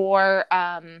before,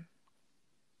 I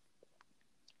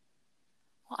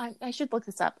should look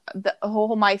this up. The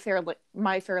whole My Fair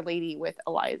Lady with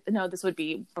Eliza. No, this would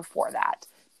be before that.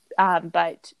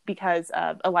 But because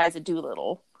of Eliza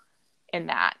Doolittle in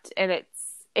that. And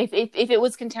if it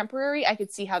was contemporary, I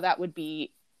could see how that would be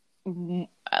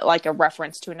like a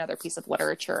reference to another piece of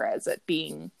literature as it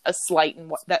being a slight and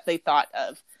what that they thought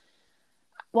of.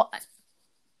 Well,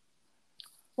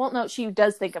 no, she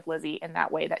does think of Lizzie in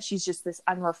that way, that she's just this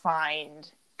unrefined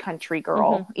country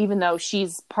girl, even though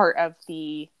she's part of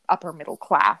the upper middle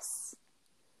class.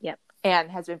 Yep. And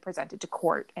has been presented to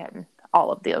court and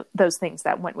all of those things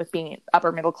that went with being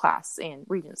upper middle class in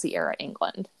Regency era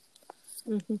England.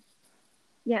 Mm-hmm.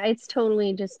 Yeah, it's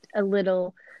totally just a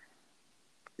little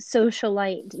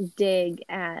socialite dig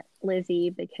at Lizzie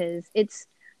because it's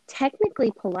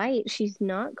technically polite. She's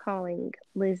not calling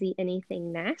Lizzie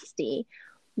anything nasty,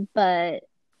 but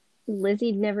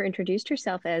Lizzie never introduced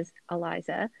herself as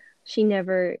Eliza. She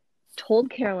never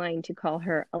told Caroline to call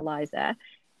her Eliza.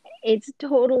 It's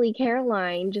totally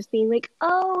Caroline just being like,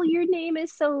 oh, your name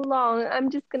is so long, I'm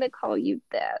just gonna call you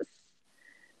this.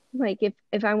 Like if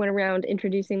I went around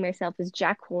introducing myself as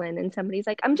Jacqueline and somebody's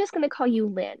like, I'm just gonna call you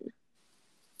Lynn.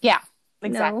 Yeah,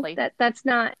 exactly. No, that's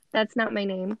not my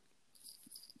name.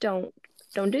 Don't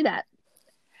do that.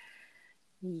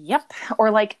 Yep. Or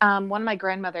like one of my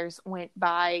grandmothers went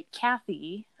by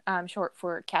Kathy, short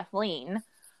for Kathleen,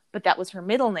 but that was her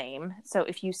middle name. So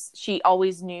she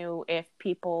always knew if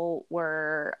people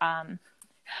were trying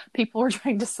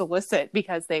to solicit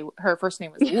because her first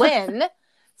name was Lynn.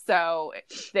 So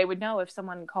they would know if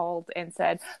someone called and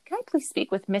said, "Can I please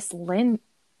speak with Mrs.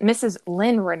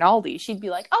 Lynn Rinaldi?" She'd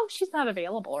be like, "Oh, she's not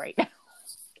available right now."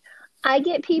 I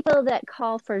get people that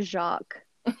call for Jacques.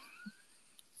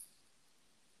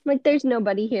 Like, there's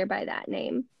nobody here by that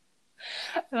name.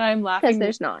 And I'm laughing. Because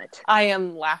there's not. I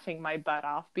am laughing my butt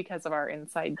off because of our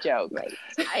inside joke. Right.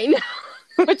 I know.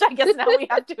 Which I guess now we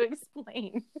have to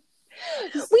explain.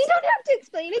 We don't have to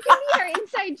explain. It can be our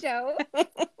inside joke.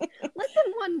 Let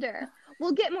them wonder.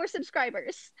 We'll get more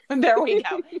subscribers. There we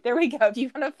go. If you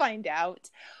want to find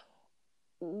out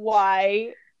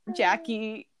why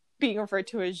Jackie being referred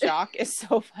to as Jacques is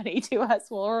so funny to us,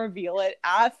 we'll reveal it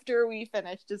after we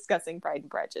finish discussing Pride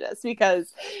and Prejudice,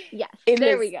 because yes,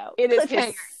 we go. It is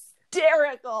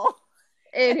hysterical.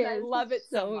 It is. I love it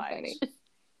so much. Funny.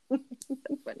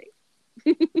 So funny.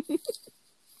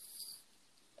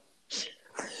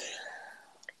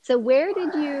 So where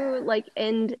did you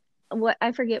end? What,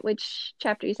 I forget which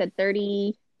chapter you said,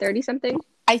 30 something?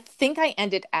 I think I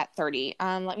ended at 30.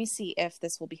 Let me see if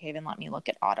this will behave and let me look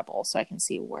at Audible so I can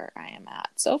see where I am at.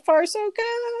 So far, so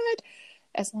good.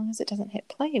 As long as it doesn't hit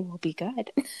play, we'll be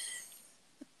good.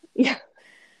 Yeah.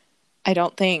 I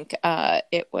don't think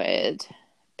it would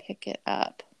pick it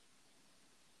up.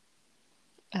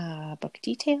 Book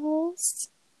details.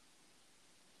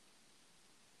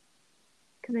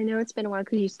 Because I know it's been a while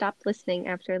because you stopped listening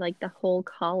after like the whole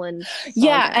Colin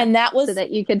Yeah, saga, and that was so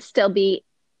that you could still be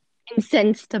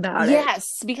incensed about it.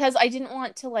 Yes, because I didn't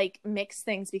want to like mix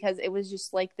things because it was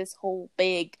just like this whole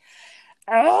big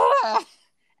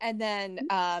and then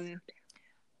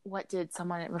what did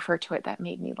someone refer to it that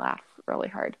made me laugh really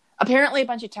hard? Apparently a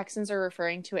bunch of Texans are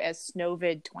referring to it as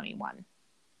Snowvid 21.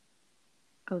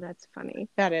 Oh, that's funny.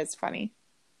 That is funny.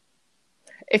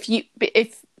 If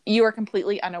you are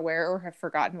completely unaware or have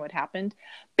forgotten what happened,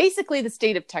 basically the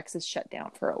state of Texas shut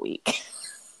down for a week.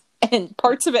 And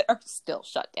parts of it are still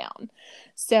shut down.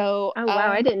 So, oh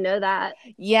wow, I didn't know that.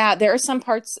 Yeah, there are some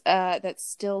parts that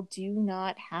still do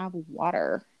not have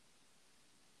water.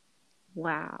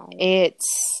 Wow,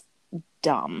 It's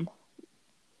dumb.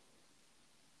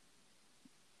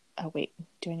 Oh wait,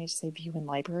 do I need to say view in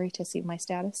library to see my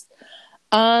status?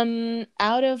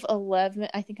 Out of 11,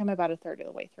 I think I'm about a third of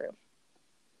the way through.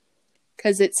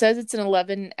 Because it says it's an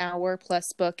 11-hour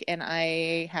plus book, and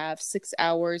I have 6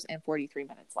 hours and 43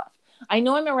 minutes left. I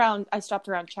know I stopped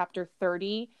around chapter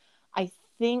 30. I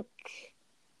think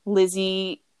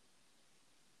Lizzie,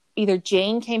 either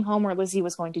Jane came home or Lizzie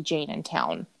was going to Jane in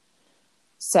town.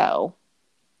 So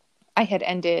I had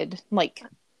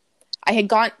I had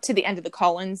gone to the end of the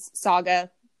Collins saga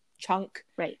chunk.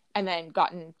 right. And then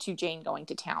gotten to Jane going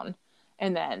to town.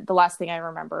 And then the last thing I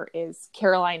remember is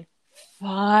Caroline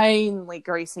finally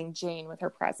gracing Jane with her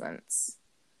presence.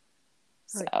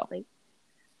 So like,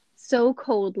 so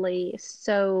coldly,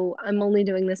 so I'm only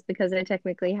doing this because I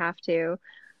technically have to.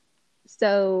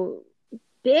 So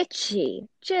bitchy,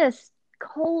 just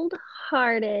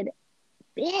cold-hearted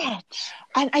bitch.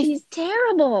 and She's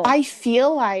terrible. I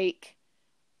feel like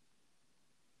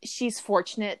she's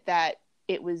fortunate that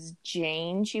it was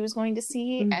Jane she was going to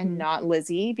see and not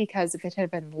Lizzie, because if it had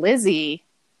been Lizzie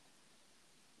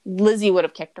would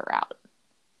have kicked her out.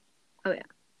 Oh yeah.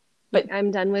 But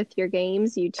I'm done with your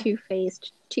games, you two-facer,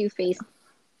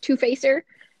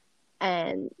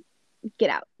 and get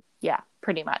out. Yeah,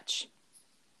 pretty much.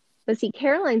 But see,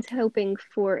 Caroline's hoping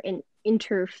for an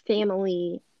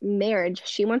inter-family marriage.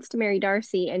 She wants to marry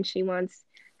Darcy, and she wants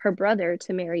her brother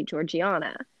to marry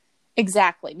Georgiana.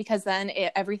 Exactly, because then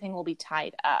everything will be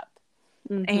tied up.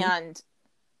 And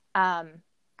I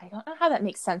don't know how that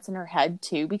makes sense in her head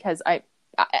too, because I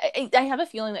have a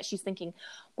feeling that she's thinking,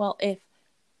 well, if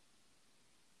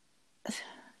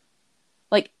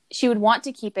like she would want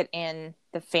to keep it in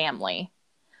the family,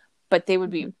 but they would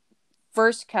be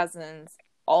first cousins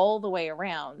all the way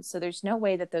around, so there's no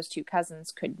way that those two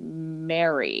cousins could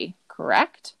marry,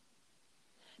 correct?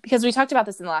 Because we talked about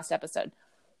this in the last episode.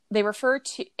 They refer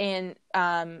to in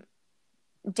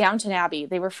Downton Abbey,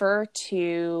 they refer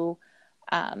to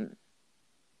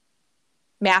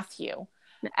Matthew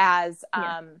as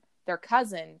their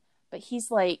cousin, but he's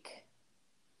like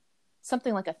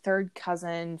something like a third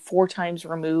cousin 4 times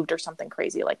removed or something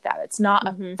crazy like that. It's not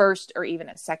a first or even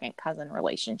a second cousin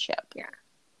relationship. Yeah.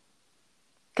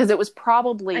 Because it was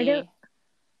probably...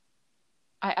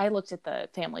 I looked at the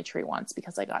family tree once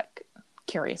because I got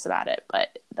curious about it,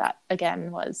 but that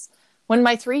again was when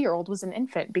my 3-year-old was an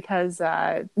infant, because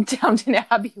Downton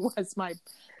Abbey was my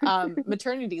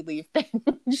maternity leave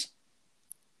binge.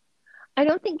 I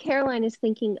don't think Caroline is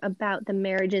thinking about the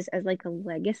marriages as like a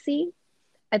legacy.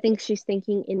 I think she's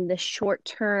thinking in the short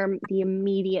term, the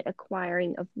immediate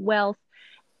acquiring of wealth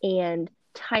and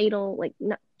title, like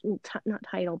not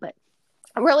title, but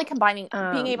really combining,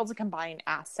 being able to combine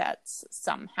assets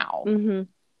somehow.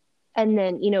 And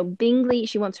then, Bingley,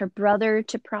 she wants her brother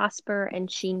to prosper,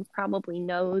 and she probably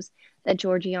knows that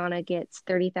Georgiana gets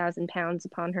 30,000 pounds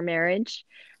upon her marriage.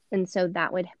 And so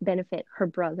that would benefit her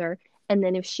brother. And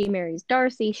then if she marries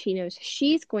Darcy, she knows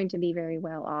she's going to be very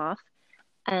well off.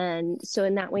 And so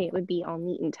in that way, it would be all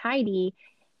neat and tidy.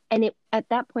 And at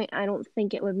that point, I don't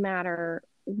think it would matter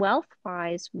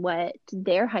wealth-wise what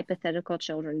their hypothetical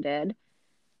children did.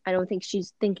 I don't think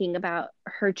she's thinking about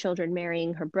her children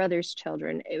marrying her brother's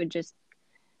children.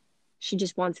 She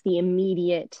just wants the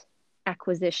immediate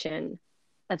acquisition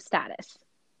of status.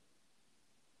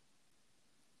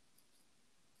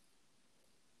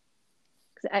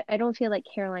 Because I don't feel like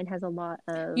Caroline has a lot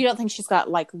of... You don't think she's got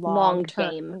like long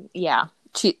game? Yeah.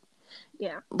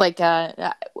 Like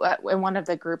in one of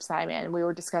the groups I'm in, we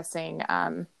were discussing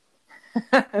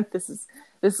this is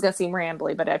going to seem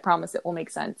rambly, but I promise it will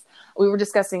make sense. We were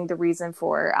discussing the reason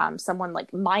for someone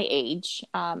like my age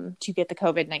to get the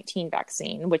COVID-19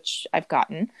 vaccine, which I've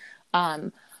gotten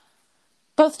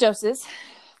both doses,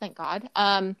 thank God.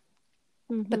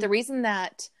 But the reason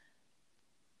that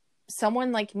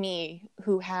someone like me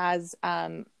who has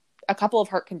a couple of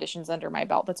heart conditions under my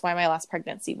belt. That's why my last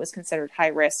pregnancy was considered high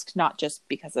risk, not just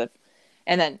because of,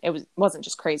 and then wasn't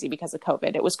just crazy because of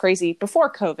COVID. It was crazy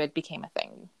before COVID became a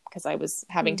thing, because I was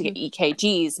having to get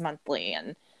EKGs monthly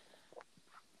and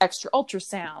extra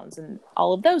ultrasounds and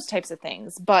all of those types of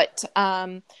things. But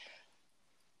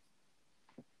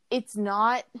it's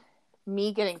not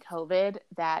me getting COVID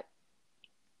that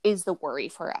is the worry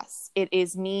for us. It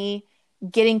is me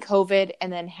getting COVID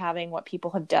and then having what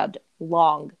people have dubbed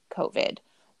long COVID,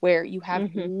 where you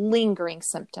have lingering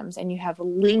symptoms and you have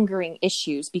lingering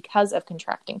issues because of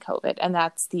contracting COVID. And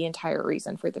that's the entire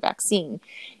reason for the vaccine.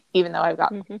 Even though I've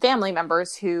got family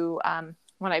members who,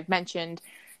 when I've mentioned,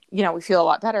 you know, we feel a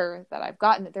lot better that I've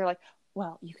gotten it, they're like,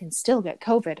 well, you can still get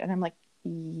COVID. And I'm like,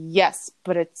 yes,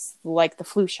 but it's like the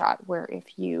flu shot, where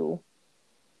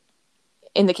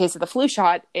in the case of the flu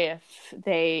shot, if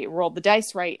they rolled the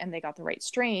dice right and they got the right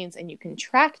strains and you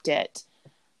contract it,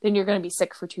 then you're going to be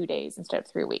sick for 2 days instead of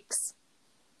 3 weeks.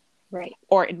 Right.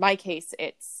 Or in my case,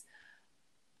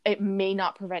 it may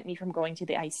not prevent me from going to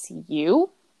the ICU,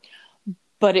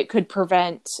 but it could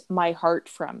prevent my heart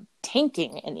from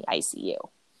tanking in the ICU.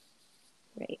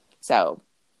 Right. So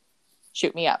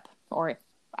shoot me up, or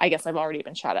I guess I've already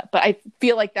been shot up, but I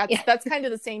feel like that's kind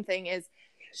of the same thing. Is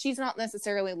she's not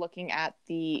necessarily looking at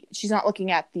the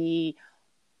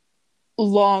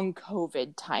long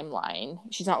COVID timeline.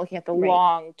 She's not looking at the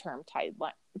long-term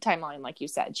timeline, like you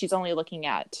said. She's only looking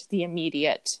at the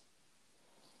immediate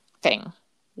thing.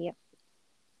 Yep.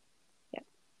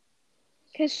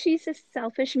 Because she's a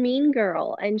selfish, mean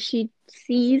girl, and she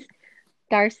sees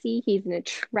Darcy. He's an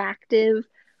attractive,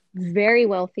 very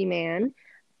wealthy man,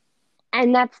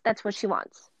 and that's what she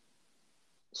wants.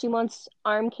 She wants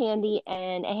arm candy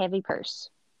and a heavy purse.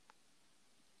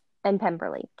 And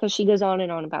Pemberley, because she goes on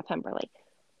and on about Pemberley.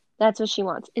 That's what she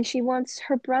wants. And she wants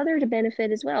her brother to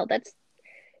benefit as well.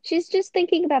 She's just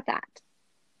thinking about that.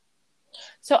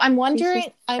 So I'm wondering,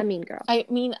 she's a mean girl. I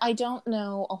mean, I don't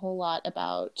know a whole lot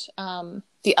about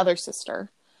the other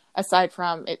sister, aside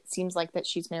from it seems like that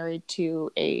she's married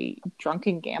to a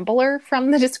drunken gambler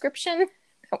from the description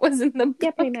that was in the book.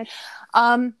 Yeah, pretty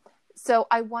much. So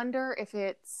I wonder if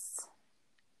it's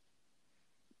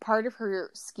part of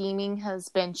her scheming has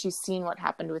been she's seen what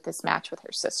happened with this match with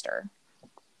her sister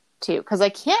too, because I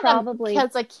can't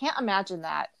imagine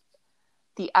that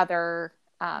the other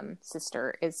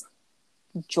sister is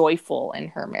joyful in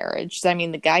her marriage. I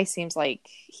mean, the guy seems like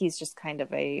he's just kind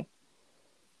of a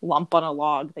lump on a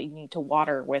log that you need to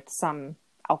water with some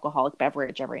alcoholic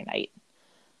beverage every night.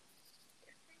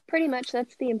 Pretty much,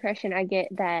 that's the impression I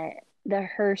get, that the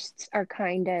Hursts are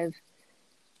kind of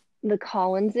the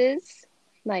Collinses.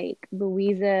 Like,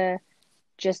 Louisa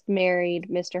just married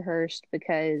Mr. Hurst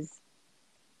because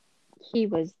he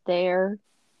was there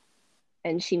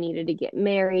and she needed to get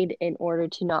married in order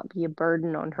to not be a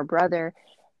burden on her brother.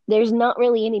 There's not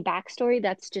really any backstory.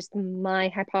 That's just my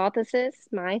hypothesis,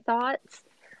 my thoughts.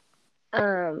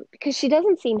 Because she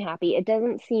doesn't seem happy. It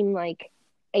doesn't seem like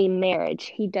a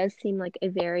marriage. He does seem like a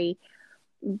very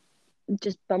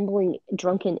just bumbling,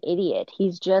 drunken idiot.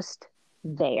 He's just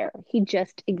there. He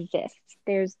just exists.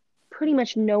 There's pretty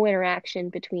much no interaction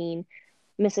between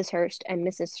Mrs. Hurst and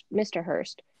Mr.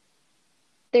 Hurst.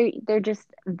 They're just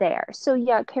there. So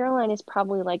yeah, Caroline is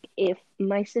probably like, if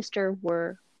my sister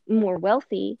were more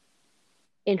wealthy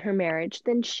in her marriage,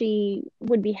 then she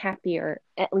would be happier,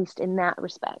 at least in that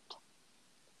respect.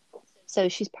 So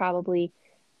she's probably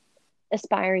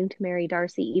aspiring to marry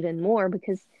Darcy even more,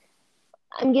 because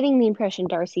I'm getting the impression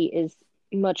Darcy is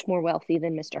much more wealthy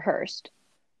than Mr. Hurst.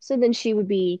 So then she would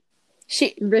be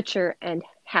richer and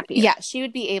happier. Yeah, she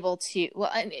would be able to.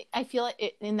 Well, I feel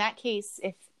like in that case,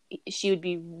 if she would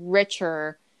be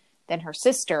richer than her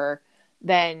sister,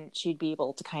 then she'd be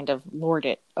able to kind of lord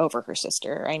it over her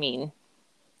sister. I mean,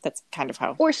 that's kind of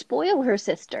how. Or spoil her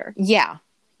sister. Yeah.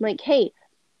 Like, hey,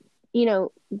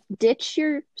 ditch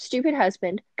your stupid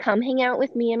husband. Come hang out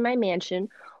with me in my mansion.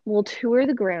 We'll tour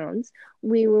the grounds.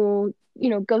 We will,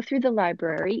 go through the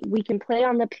library. We can play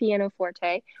on the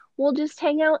pianoforte. We'll just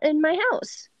hang out in my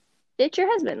house. Ditch your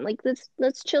husband. Like,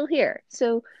 let's chill here.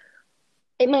 So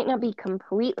it might not be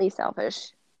completely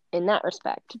selfish in that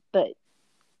respect, but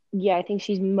yeah, I think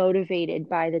she's motivated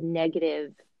by the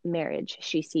negative marriage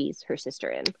she sees her sister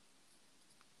in.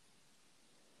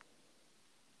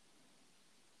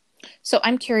 So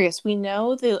I'm curious, we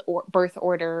know the birth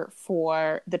order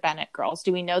for the Bennett girls.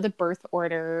 Do we know the birth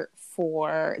order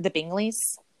for the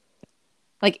Bingleys?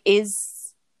 Like,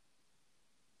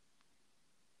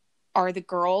 are the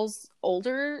girls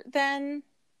older than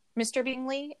Mr.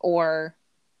 Bingley, or?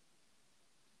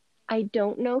 I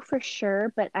don't know for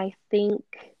sure, but I think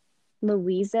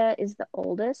Louisa is the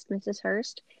oldest, Mrs.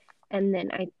 Hurst, and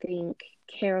then I think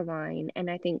Caroline, and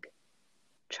I think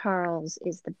Charles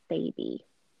is the baby.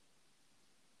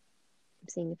 I'm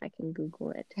seeing if I can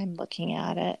Google it. I'm looking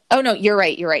at it. Oh no, you're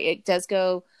right. It does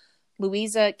go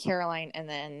Louisa, Caroline, and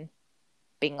then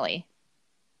Bingley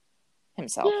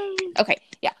himself. Yay! Okay,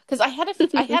 yeah, because I had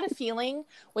a feeling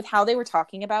with how they were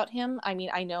talking about him. I mean,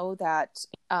 I know that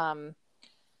 19th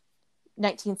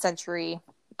century,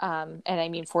 and I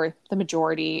mean for the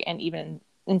majority, and even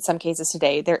in some cases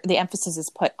today, the emphasis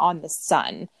is put on the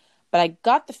son. But I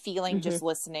got the feeling just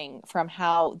listening from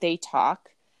how they talk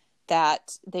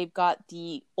that they've got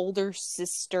the older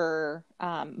sister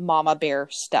mama bear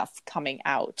stuff coming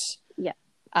out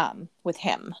with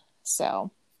him.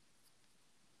 So,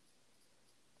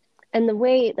 and the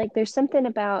way, like, there's something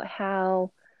about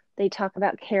how they talk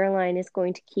about Caroline is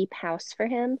going to keep house for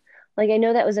him. Like, I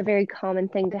know that was a very common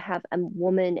thing to have a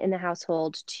woman in the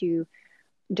household to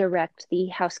direct the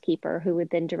housekeeper, who would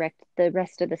then direct the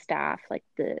rest of the staff, like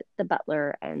the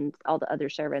butler and all the other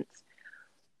servants.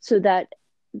 So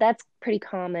that's pretty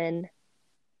common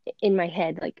in my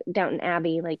head. Like Downton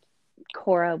Abbey, like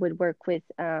Cora would work with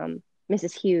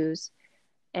Mrs. Hughes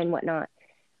and whatnot.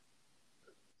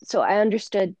 So I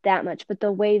understood that much, but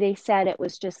the way they said it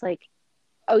was just like,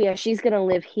 oh yeah, she's gonna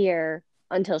live here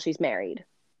until she's married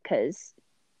because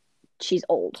she's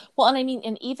old. Well, and I mean,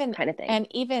 and even kind of thing, and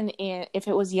even if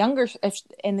it was younger, if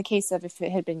in the case of if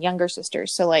it had been younger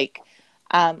sisters, so like,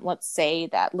 let's say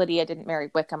that Lydia didn't marry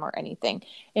Wickham or anything,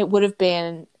 it would have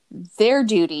been their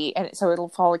duty, and so it'll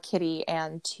fall to Kitty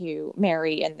and to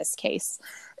Mary in this case.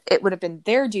 It would have been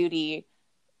their duty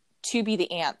to be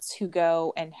the aunts who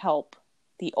go and help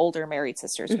the older married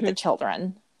sisters with the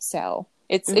children. So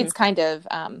it's kind of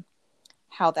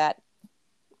how that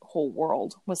whole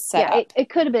world was set up. It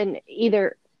could have been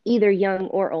either young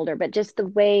or older, but just the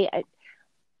way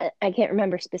I can't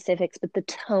remember specifics, but the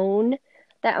tone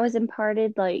that was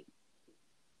imparted, like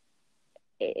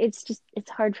it's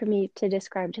hard for me to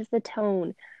describe, just the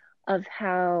tone of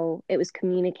how it was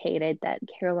communicated that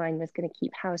Caroline was going to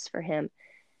keep house for him.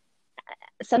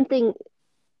 Something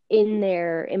in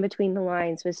there in between the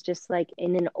lines was just like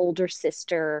in an older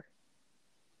sister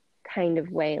kind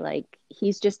of way, like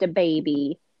he's just a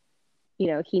baby, you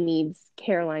know, he needs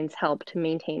Caroline's help to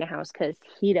maintain a house because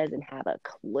he doesn't have a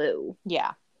clue.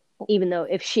 Yeah. Even though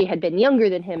if she had been younger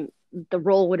than him, the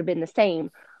role would have been the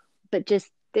same. But just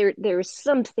there was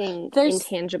something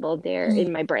intangible there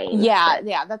in my brain.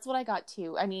 Yeah, that's what I got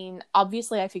too. I mean,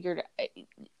 obviously I figured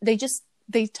they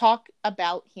talk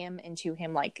about him and to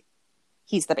him like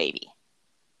he's the baby.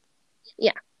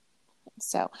 Yeah.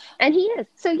 So, and he is.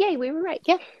 So yay, we were right.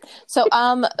 Yeah. So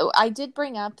I did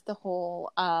bring up the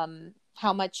whole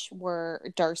how much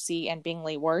were Darcy and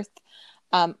Bingley worth.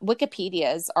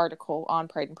 Wikipedia's article on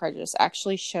Pride and Prejudice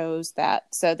actually shows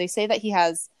that. So they say that he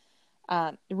has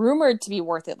rumored to be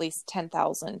worth at least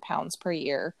 £10,000 per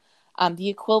year. The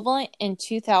equivalent in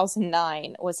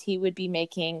 2009 was he would be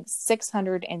making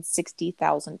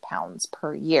 £660,000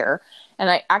 per year. And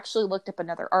I actually looked up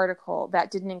another article that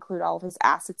didn't include all of his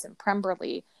assets in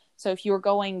Pemberley. So if you were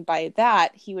going by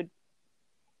that, he would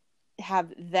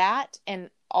have that, and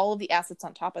all of the assets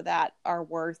on top of that are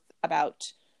worth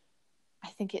about, I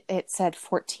think it said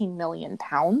 £14 million.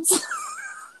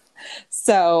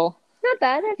 So not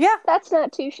bad. That's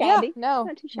not too shabby. No,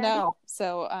 not too shabby. No.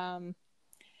 So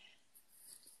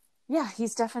yeah,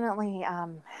 he's definitely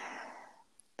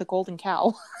the golden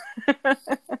cow.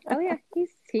 Oh yeah, he's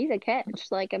a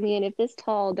catch. Like, I mean, if this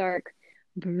tall, dark,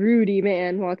 broody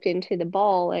man walked into the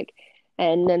ball, like,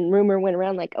 and then rumor went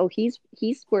around like, oh, he's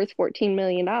worth $14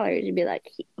 million, you'd be like,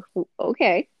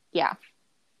 okay, yeah,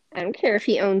 I don't care if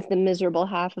he owns the miserable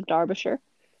half of Derbyshire.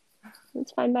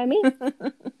 It's fine by me.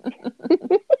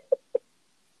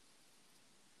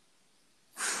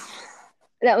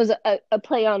 That was a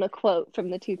play on a quote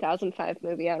from the 2005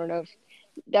 movie. I don't know if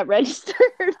that registered.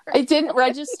 It didn't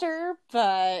register,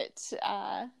 but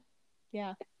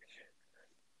yeah.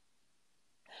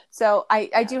 So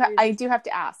I do have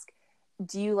to ask,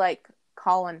 do you like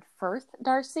Colin Firth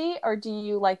Darcy, or do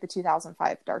you like the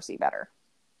 2005 Darcy better?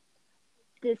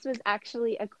 This was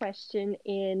actually a question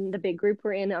in the big group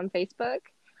we're in on Facebook.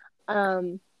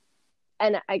 And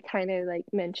I kind of like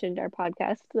mentioned our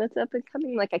podcast that's up and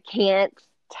coming. Like, I can't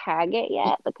tag it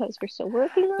yet because we're still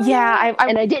working on it.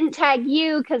 And I didn't tag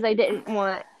you because I didn't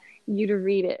want you to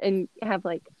read it and have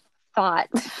like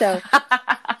thoughts. So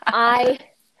I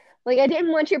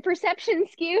didn't want your perception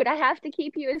skewed. I have to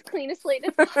keep you as clean a slate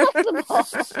as possible. Well,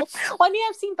 I mean,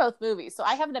 I've seen both movies, so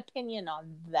I have an opinion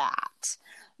on that.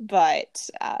 But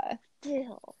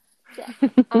still,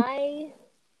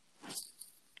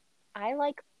 I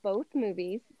like both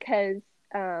movies because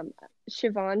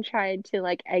Siobhan tried to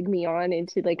like egg me on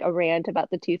into like a rant about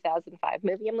the 2005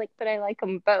 movie. I'm like, but I like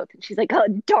them both. And she's like, oh,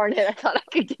 darn it. I thought I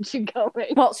could get you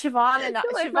going. Well, Siobhan and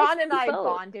So I like I both.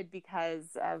 bonded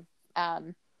because of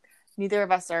neither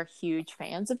of us are huge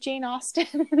fans of Jane Austen.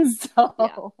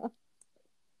 Yeah.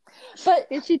 But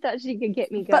And she thought she could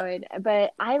get me going.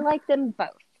 But I like them both.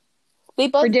 They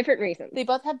both for different reasons. They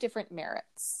both have different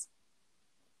merits.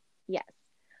 Yes.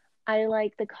 I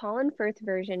like the Colin Firth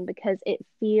version because it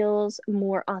feels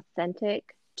more authentic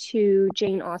to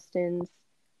Jane Austen's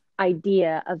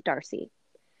idea of Darcy.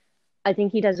 I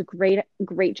think he does a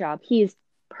great job. He is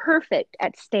perfect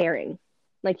at staring.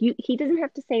 Like he doesn't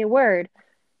have to say a word.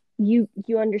 You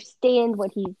understand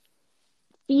what he's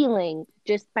feeling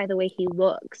just by the way he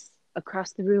looks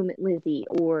across the room at Lizzie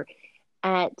or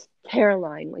at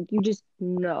Caroline. Like you just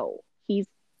know. He's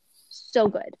so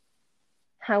good.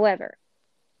 However,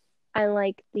 I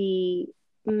like the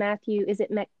Matthew, is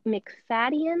it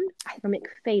McFadden or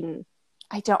McFadden?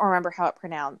 I don't remember how it's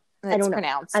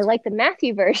pronounced. I like the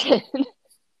Matthew version.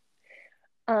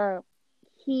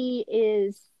 He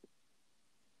is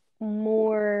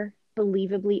more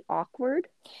believably awkward.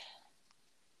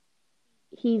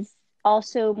 He's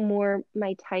also more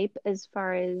my type as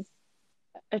far as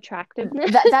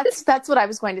attractiveness. That's what I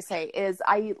was going to say is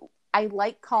I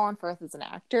like Colin Firth as an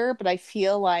actor, but I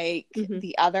feel like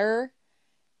the other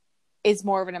is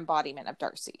more of an embodiment of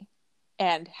Darcy.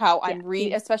 And how I'm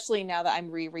especially now that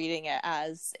I'm rereading it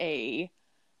as a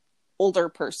older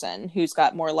person who's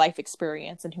got more life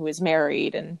experience and who is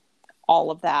married and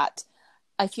all of that,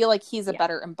 I feel like he's a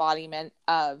better embodiment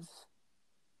of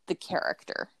the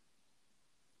character.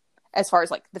 As far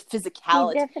as like the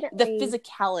physicality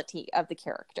of the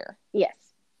character. Yes.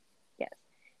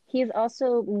 He's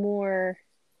also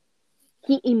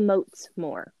he emotes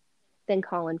more than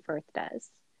Colin Firth does.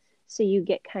 So you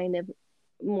get kind of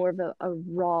more of a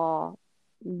raw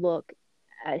look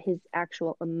at his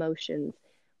actual emotions,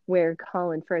 where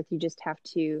Colin Firth, you just have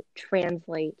to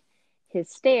translate his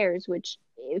stares, which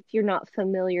if you're not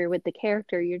familiar with the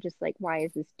character, you're just like, why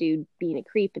is this dude being a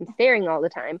creep and staring all the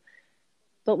time?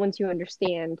 But once you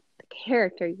understand the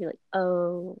character, you're like,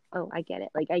 oh, I get it.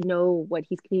 Like, I know what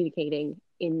he's communicating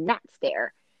in that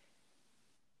stare.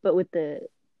 But with the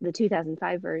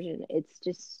 2005 version, it's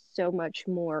just so much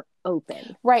more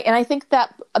open. Right. And I think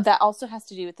that also has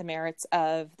to do with the merits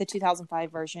of the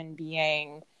 2005 version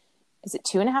being, is it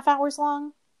 2.5 hours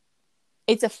long?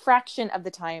 It's a fraction of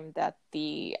the time that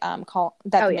the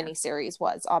miniseries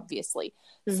was, obviously.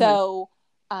 Mm-hmm. So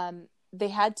they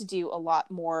had to do a lot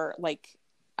more, like,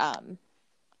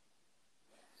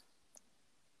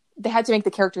 they had to make the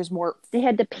characters more. They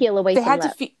had to peel away. They had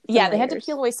to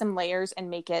peel away some layers and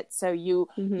make it so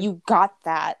you got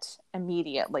that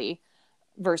immediately,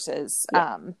 versus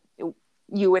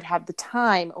you would have the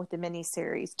time with the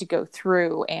miniseries to go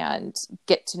through and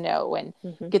get to know and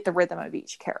get the rhythm of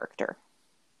each character.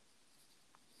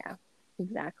 Yeah,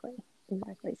 exactly.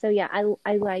 So yeah,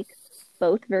 I like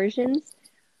both versions.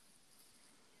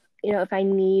 You know, if I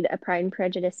need a Pride and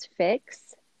Prejudice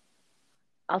fix,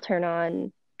 I'll turn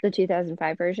on the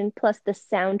 2005 version. Plus, the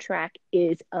soundtrack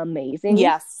is amazing.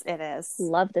 Yes, it is.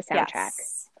 Love the soundtrack.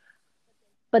 Yes.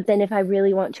 But then if I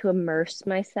really want to immerse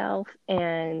myself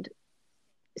and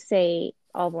say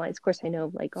all the lines, of course, I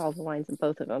know like all the lines in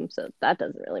both of them, so that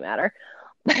doesn't really matter.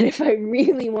 But if I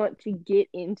really want to get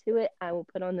into it, I will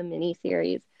put on the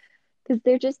miniseries because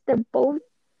they're both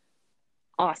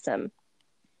awesome.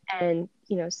 And,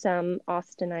 you know, some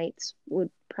Austenites would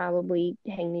probably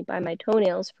hang me by my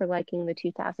toenails for liking the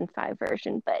 2005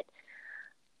 version, but,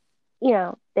 you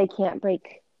know, they can't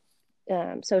break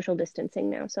social distancing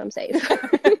now, so I'm safe.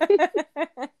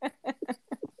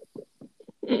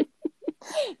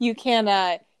 You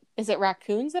can, is it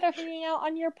raccoons that are hanging out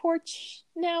on your porch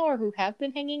now, or who have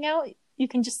been hanging out? You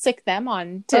can just sick them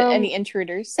on to any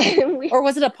intruders. Or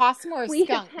was it a possum or a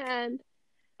skunk?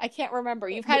 I can't remember.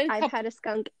 I've had a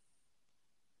skunk.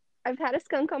 I've had a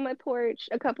skunk on my porch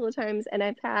a couple of times, and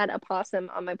I've had a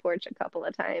possum on my porch a couple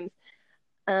of times.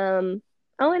 And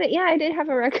I did have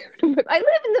a raccoon. I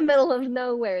live in the middle of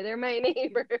nowhere. They're my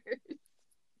neighbors.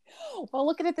 Well,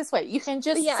 look at it this way: you can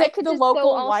just sick the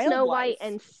local wildlife. Snow White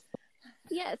and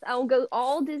yes, I'll go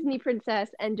all Disney princess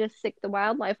and just sick the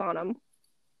wildlife on them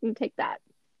and take that.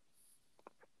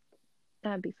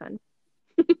 That'd be fun.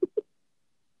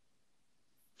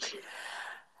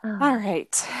 All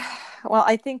right. Well,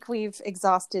 I think we've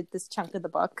exhausted this chunk of the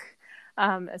book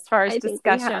as far as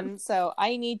discussion. So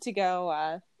I need to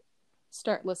go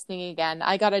start listening again.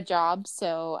 I got a job,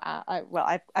 so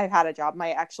I've had a job.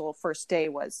 My actual first day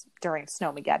was during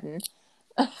Snowmageddon.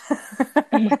 Oh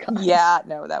my God. Yeah,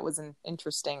 no, that was an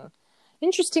interesting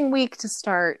week to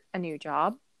start a new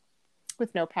job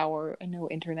with no power and no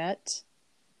internet.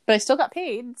 But I still got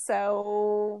paid,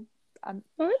 so I'm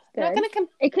Well, not going to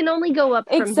it can only go up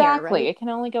from exactly. here, right? It can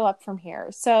only go up from here.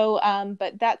 So,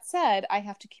 but that said, I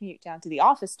have to commute down to the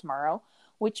office tomorrow,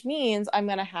 which means I'm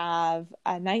going to have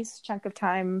a nice chunk of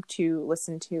time to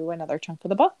listen to another chunk of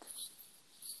the book.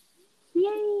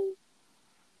 Yay!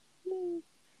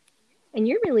 And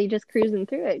you're really just cruising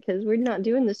through it because we're not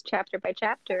doing this chapter by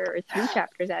chapter or 3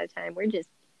 chapters at a time. We're just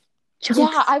chunks.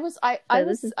 Yeah, I was fun.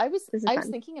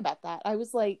 thinking about that. I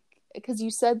was like, because you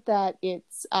said that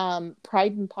it's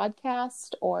Pride and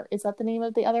Podcast, or is that the name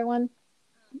of the other one?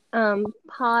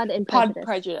 Pod and Prejudice. Pod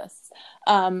Prejudice.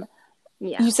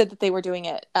 Yeah. You said that they were doing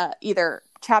it either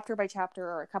chapter by chapter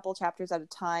or a couple chapters at a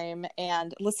time,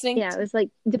 and listening. Yeah, it was like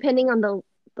depending on the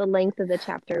length of the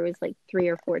chapter, it was like 3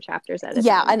 or 4 chapters at a time.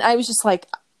 Yeah, and I was just like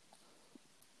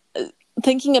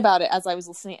thinking about it as I was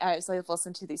listening. As I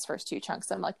listened to these first 2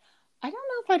 chunks, I'm like, I don't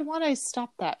know if I'd want to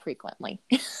stop that frequently,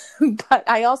 but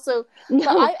I also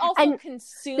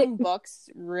consume books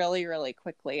really, really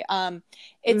quickly.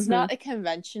 It's not a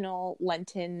conventional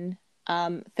Lenten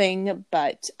thing,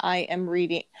 but I am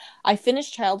reading. I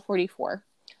finished Child 44,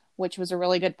 which was a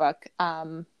really good book.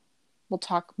 We'll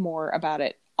talk more about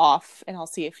it off, and I'll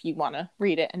see if you want to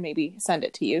read it and maybe send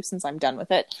it to you since I'm done with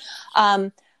it.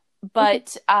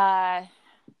 But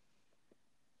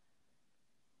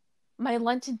my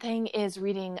Lenten thing is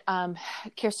reading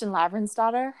Kirsten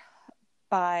Lavransdatter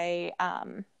by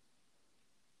I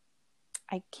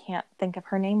can't think of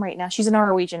her name right now. She's a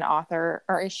Norwegian author,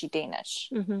 or is she Danish?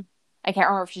 Mm-hmm. I can't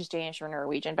remember if she's Danish or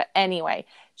Norwegian, but anyway,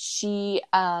 she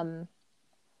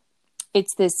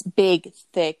it's this big,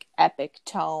 thick, epic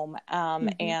tome,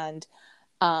 and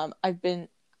I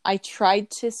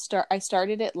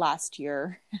started it last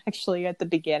year, actually at the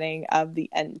beginning of the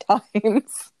end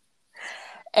times.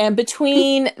 And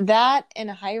between that and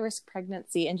a high-risk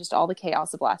pregnancy and just all the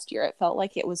chaos of last year, it felt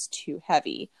like it was too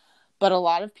heavy. But a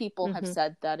lot of people have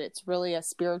said that it's really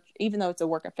even though it's a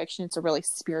work of fiction, it's a really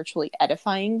spiritually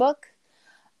edifying book.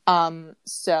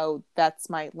 So that's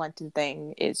my Lenten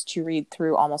thing, is to read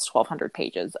through almost 1,200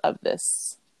 pages of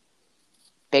this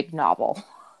big novel.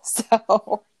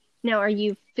 So now, are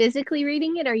you physically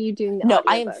reading it, or are you doing the No,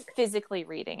 I audiobook? am physically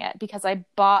reading it because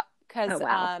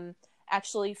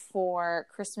actually for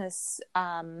Christmas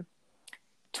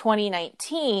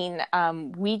 2019,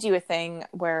 we do a thing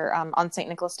where on St.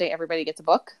 Nicholas Day, everybody gets a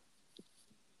book.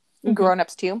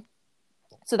 Grown-ups too.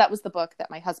 So that was the book that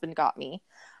my husband got me,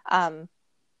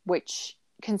 which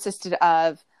consisted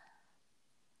of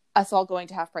us all going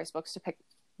to Half Price Books to pick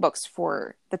books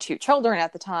for the 2 children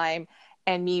at the time,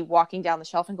 and me walking down the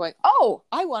shelf and going, oh,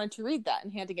 I wanted to read that,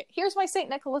 and handing it, here's my St.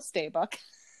 Nicholas Day book.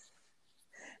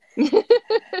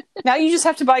 Now you just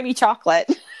have to buy me chocolate.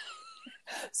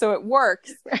 So it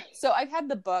works. So I've had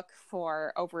the book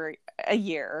for over a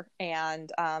year,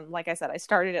 and like I said, I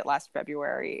started it last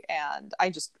February, and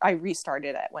I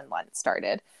restarted it when Lent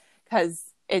started,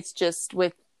 because it's just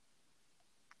with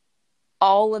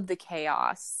all of the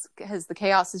chaos, because the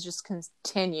chaos has just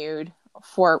continued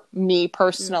for me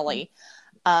personally.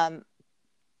 I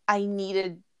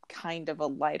needed kind of a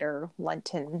lighter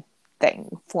Lenten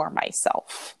thing for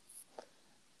myself.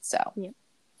 So yeah.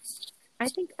 I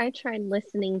think I tried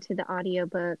listening to the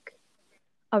audiobook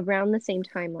around the same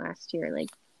time last year.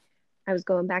 Like, I was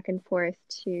going back and forth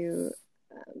to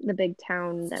the big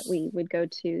town that we would go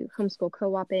to homeschool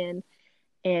co-op in.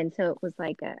 And so it was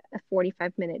like a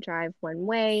 45-minute drive one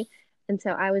way. And so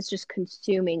I was just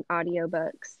consuming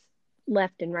audiobooks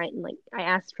left and right. And like, I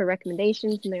asked for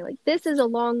recommendations, and they're like, this is a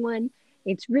long one.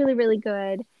 It's really, really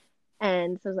good.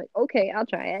 And so I was like, okay, I'll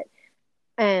try it.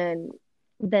 And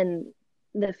then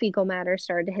the fecal matter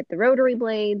started to hit the rotary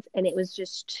blades, and it was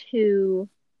just too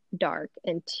dark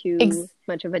and too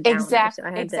much of a downer. So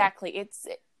I had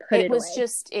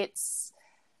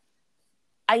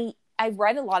I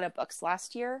read a lot of books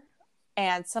last year,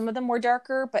 and some of them were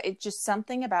darker, but it's just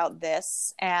something about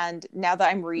this. And now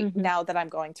that now that I'm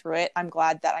going through it, I'm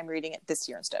glad that I'm reading it this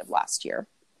year instead of last year.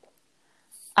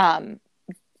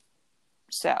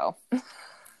 So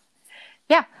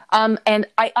yeah. And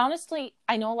I honestly,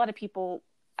 I know a lot of people,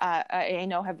 I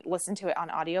know have listened to it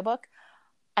on audiobook.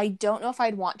 I don't know if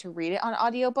I'd want to read it on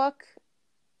audiobook,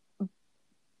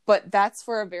 but that's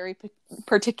for a very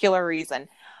particular reason.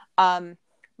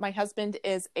 My husband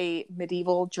is a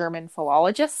medieval German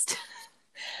philologist.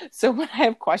 So when I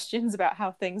have questions about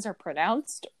how things are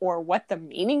pronounced or what the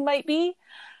meaning might be,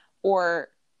 or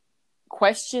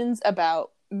questions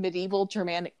about medieval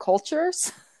Germanic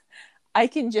cultures, I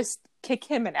can just kick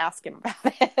him and ask him about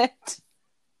it.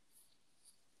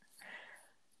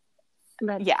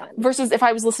 That's yeah. fun. Versus if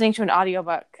I was listening to an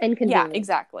audiobook. And convenient. Yeah,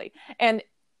 exactly. And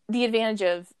the advantage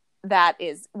of that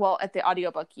is, well, at the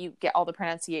audiobook, you get all the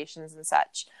pronunciations and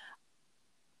such.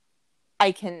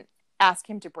 I can ask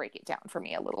him to break it down for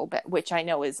me a little bit, which I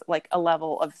know is like a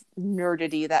level of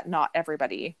nerdity that not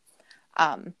everybody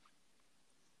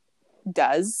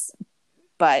does.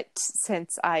 But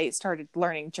since I started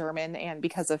learning German, and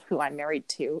because of who I'm married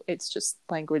to, it's just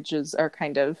languages are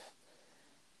kind of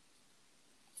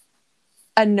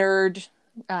a nerd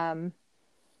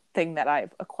thing that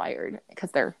I've acquired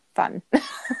because they're fun.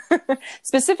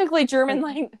 Specifically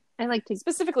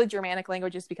specifically Germanic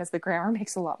languages, because the grammar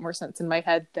makes a lot more sense in my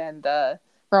head than the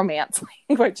Romance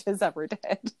languages ever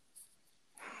did.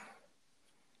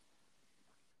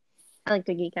 I like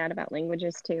to geek out about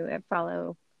languages too. I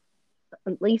follow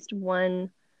at least one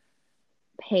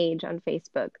page on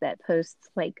Facebook that posts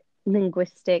like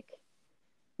linguistic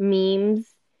memes,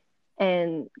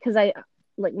 and because I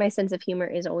like, my sense of humor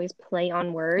is always play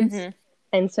on words. Mm-hmm.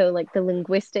 And so like the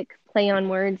linguistic play on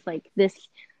words, like this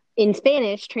in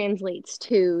Spanish translates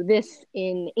to this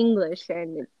in English.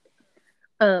 And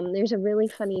there's a really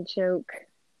funny joke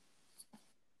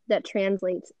that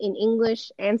translates in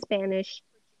English and Spanish,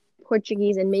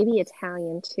 Portuguese, and maybe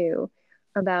Italian too,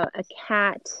 about a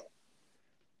cat,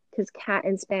 because cat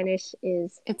in Spanish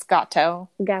is It's gato.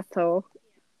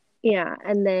 Yeah,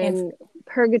 and then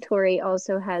purgatory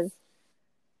also has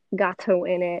gato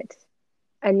in it,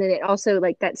 and then it also,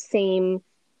 like, that same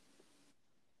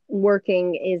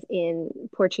working is in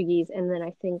Portuguese, and then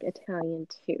I think Italian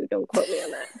too. Don't quote me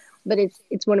on that, but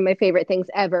it's one of my favorite things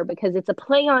ever, because it's a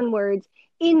play on words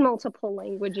in multiple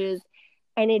languages,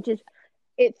 and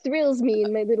it thrills me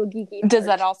in my little geeky heart. Does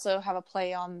that also have a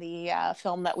play on the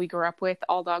film that we grew up with,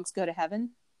 All Dogs Go to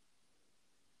Heaven?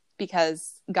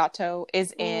 Because gato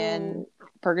is in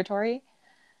purgatory.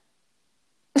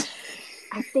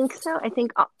 I think so. I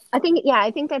think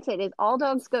that's it. Is all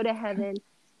dogs go to heaven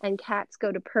and cats go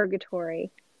to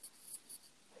purgatory.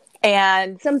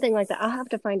 And something like that. I'll have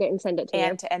to find it and send it to you.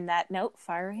 And to end that note,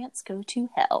 fire ants go to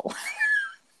hell.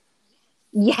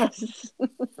 Yes.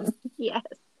 Yes.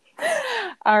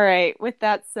 All right. With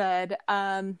that said,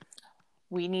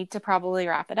 we need to probably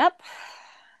wrap it up.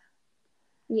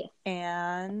 Yes.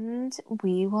 And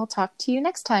we will talk to you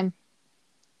next time.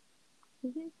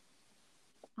 Mm-hmm.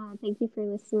 Thank you for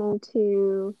listening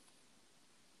to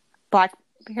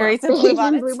Blackberries and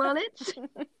Bluebonnets.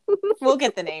 Bluebonnets. We'll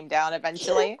get the name down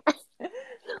eventually.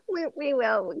 We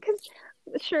will, because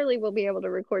surely we'll be able to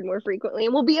record more frequently,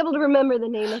 and we'll be able to remember the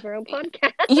name of our own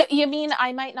podcast. You mean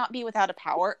I might not be without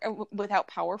power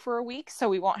for a week, so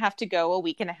we won't have to go a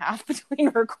week and a half between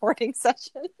recording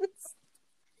sessions?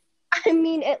 I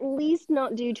mean, at least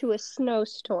not due to a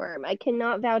snowstorm. I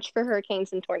cannot vouch for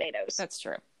hurricanes and tornadoes. That's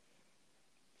true.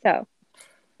 So,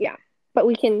 yeah. But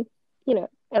we can,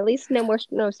 at least no more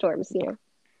snowstorms,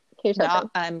 Here's hoping.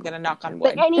 I'm going to knock on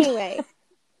wood. But anyway,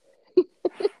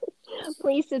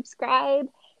 please subscribe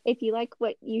if you like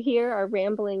what you hear, our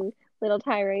rambling little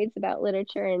tirades about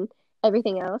literature and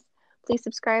everything else. Please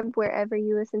subscribe wherever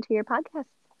you listen to your podcasts.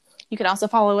 You can also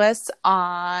follow us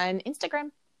on Instagram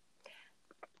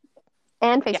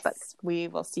and Facebook. Yes, we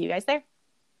will see you guys there.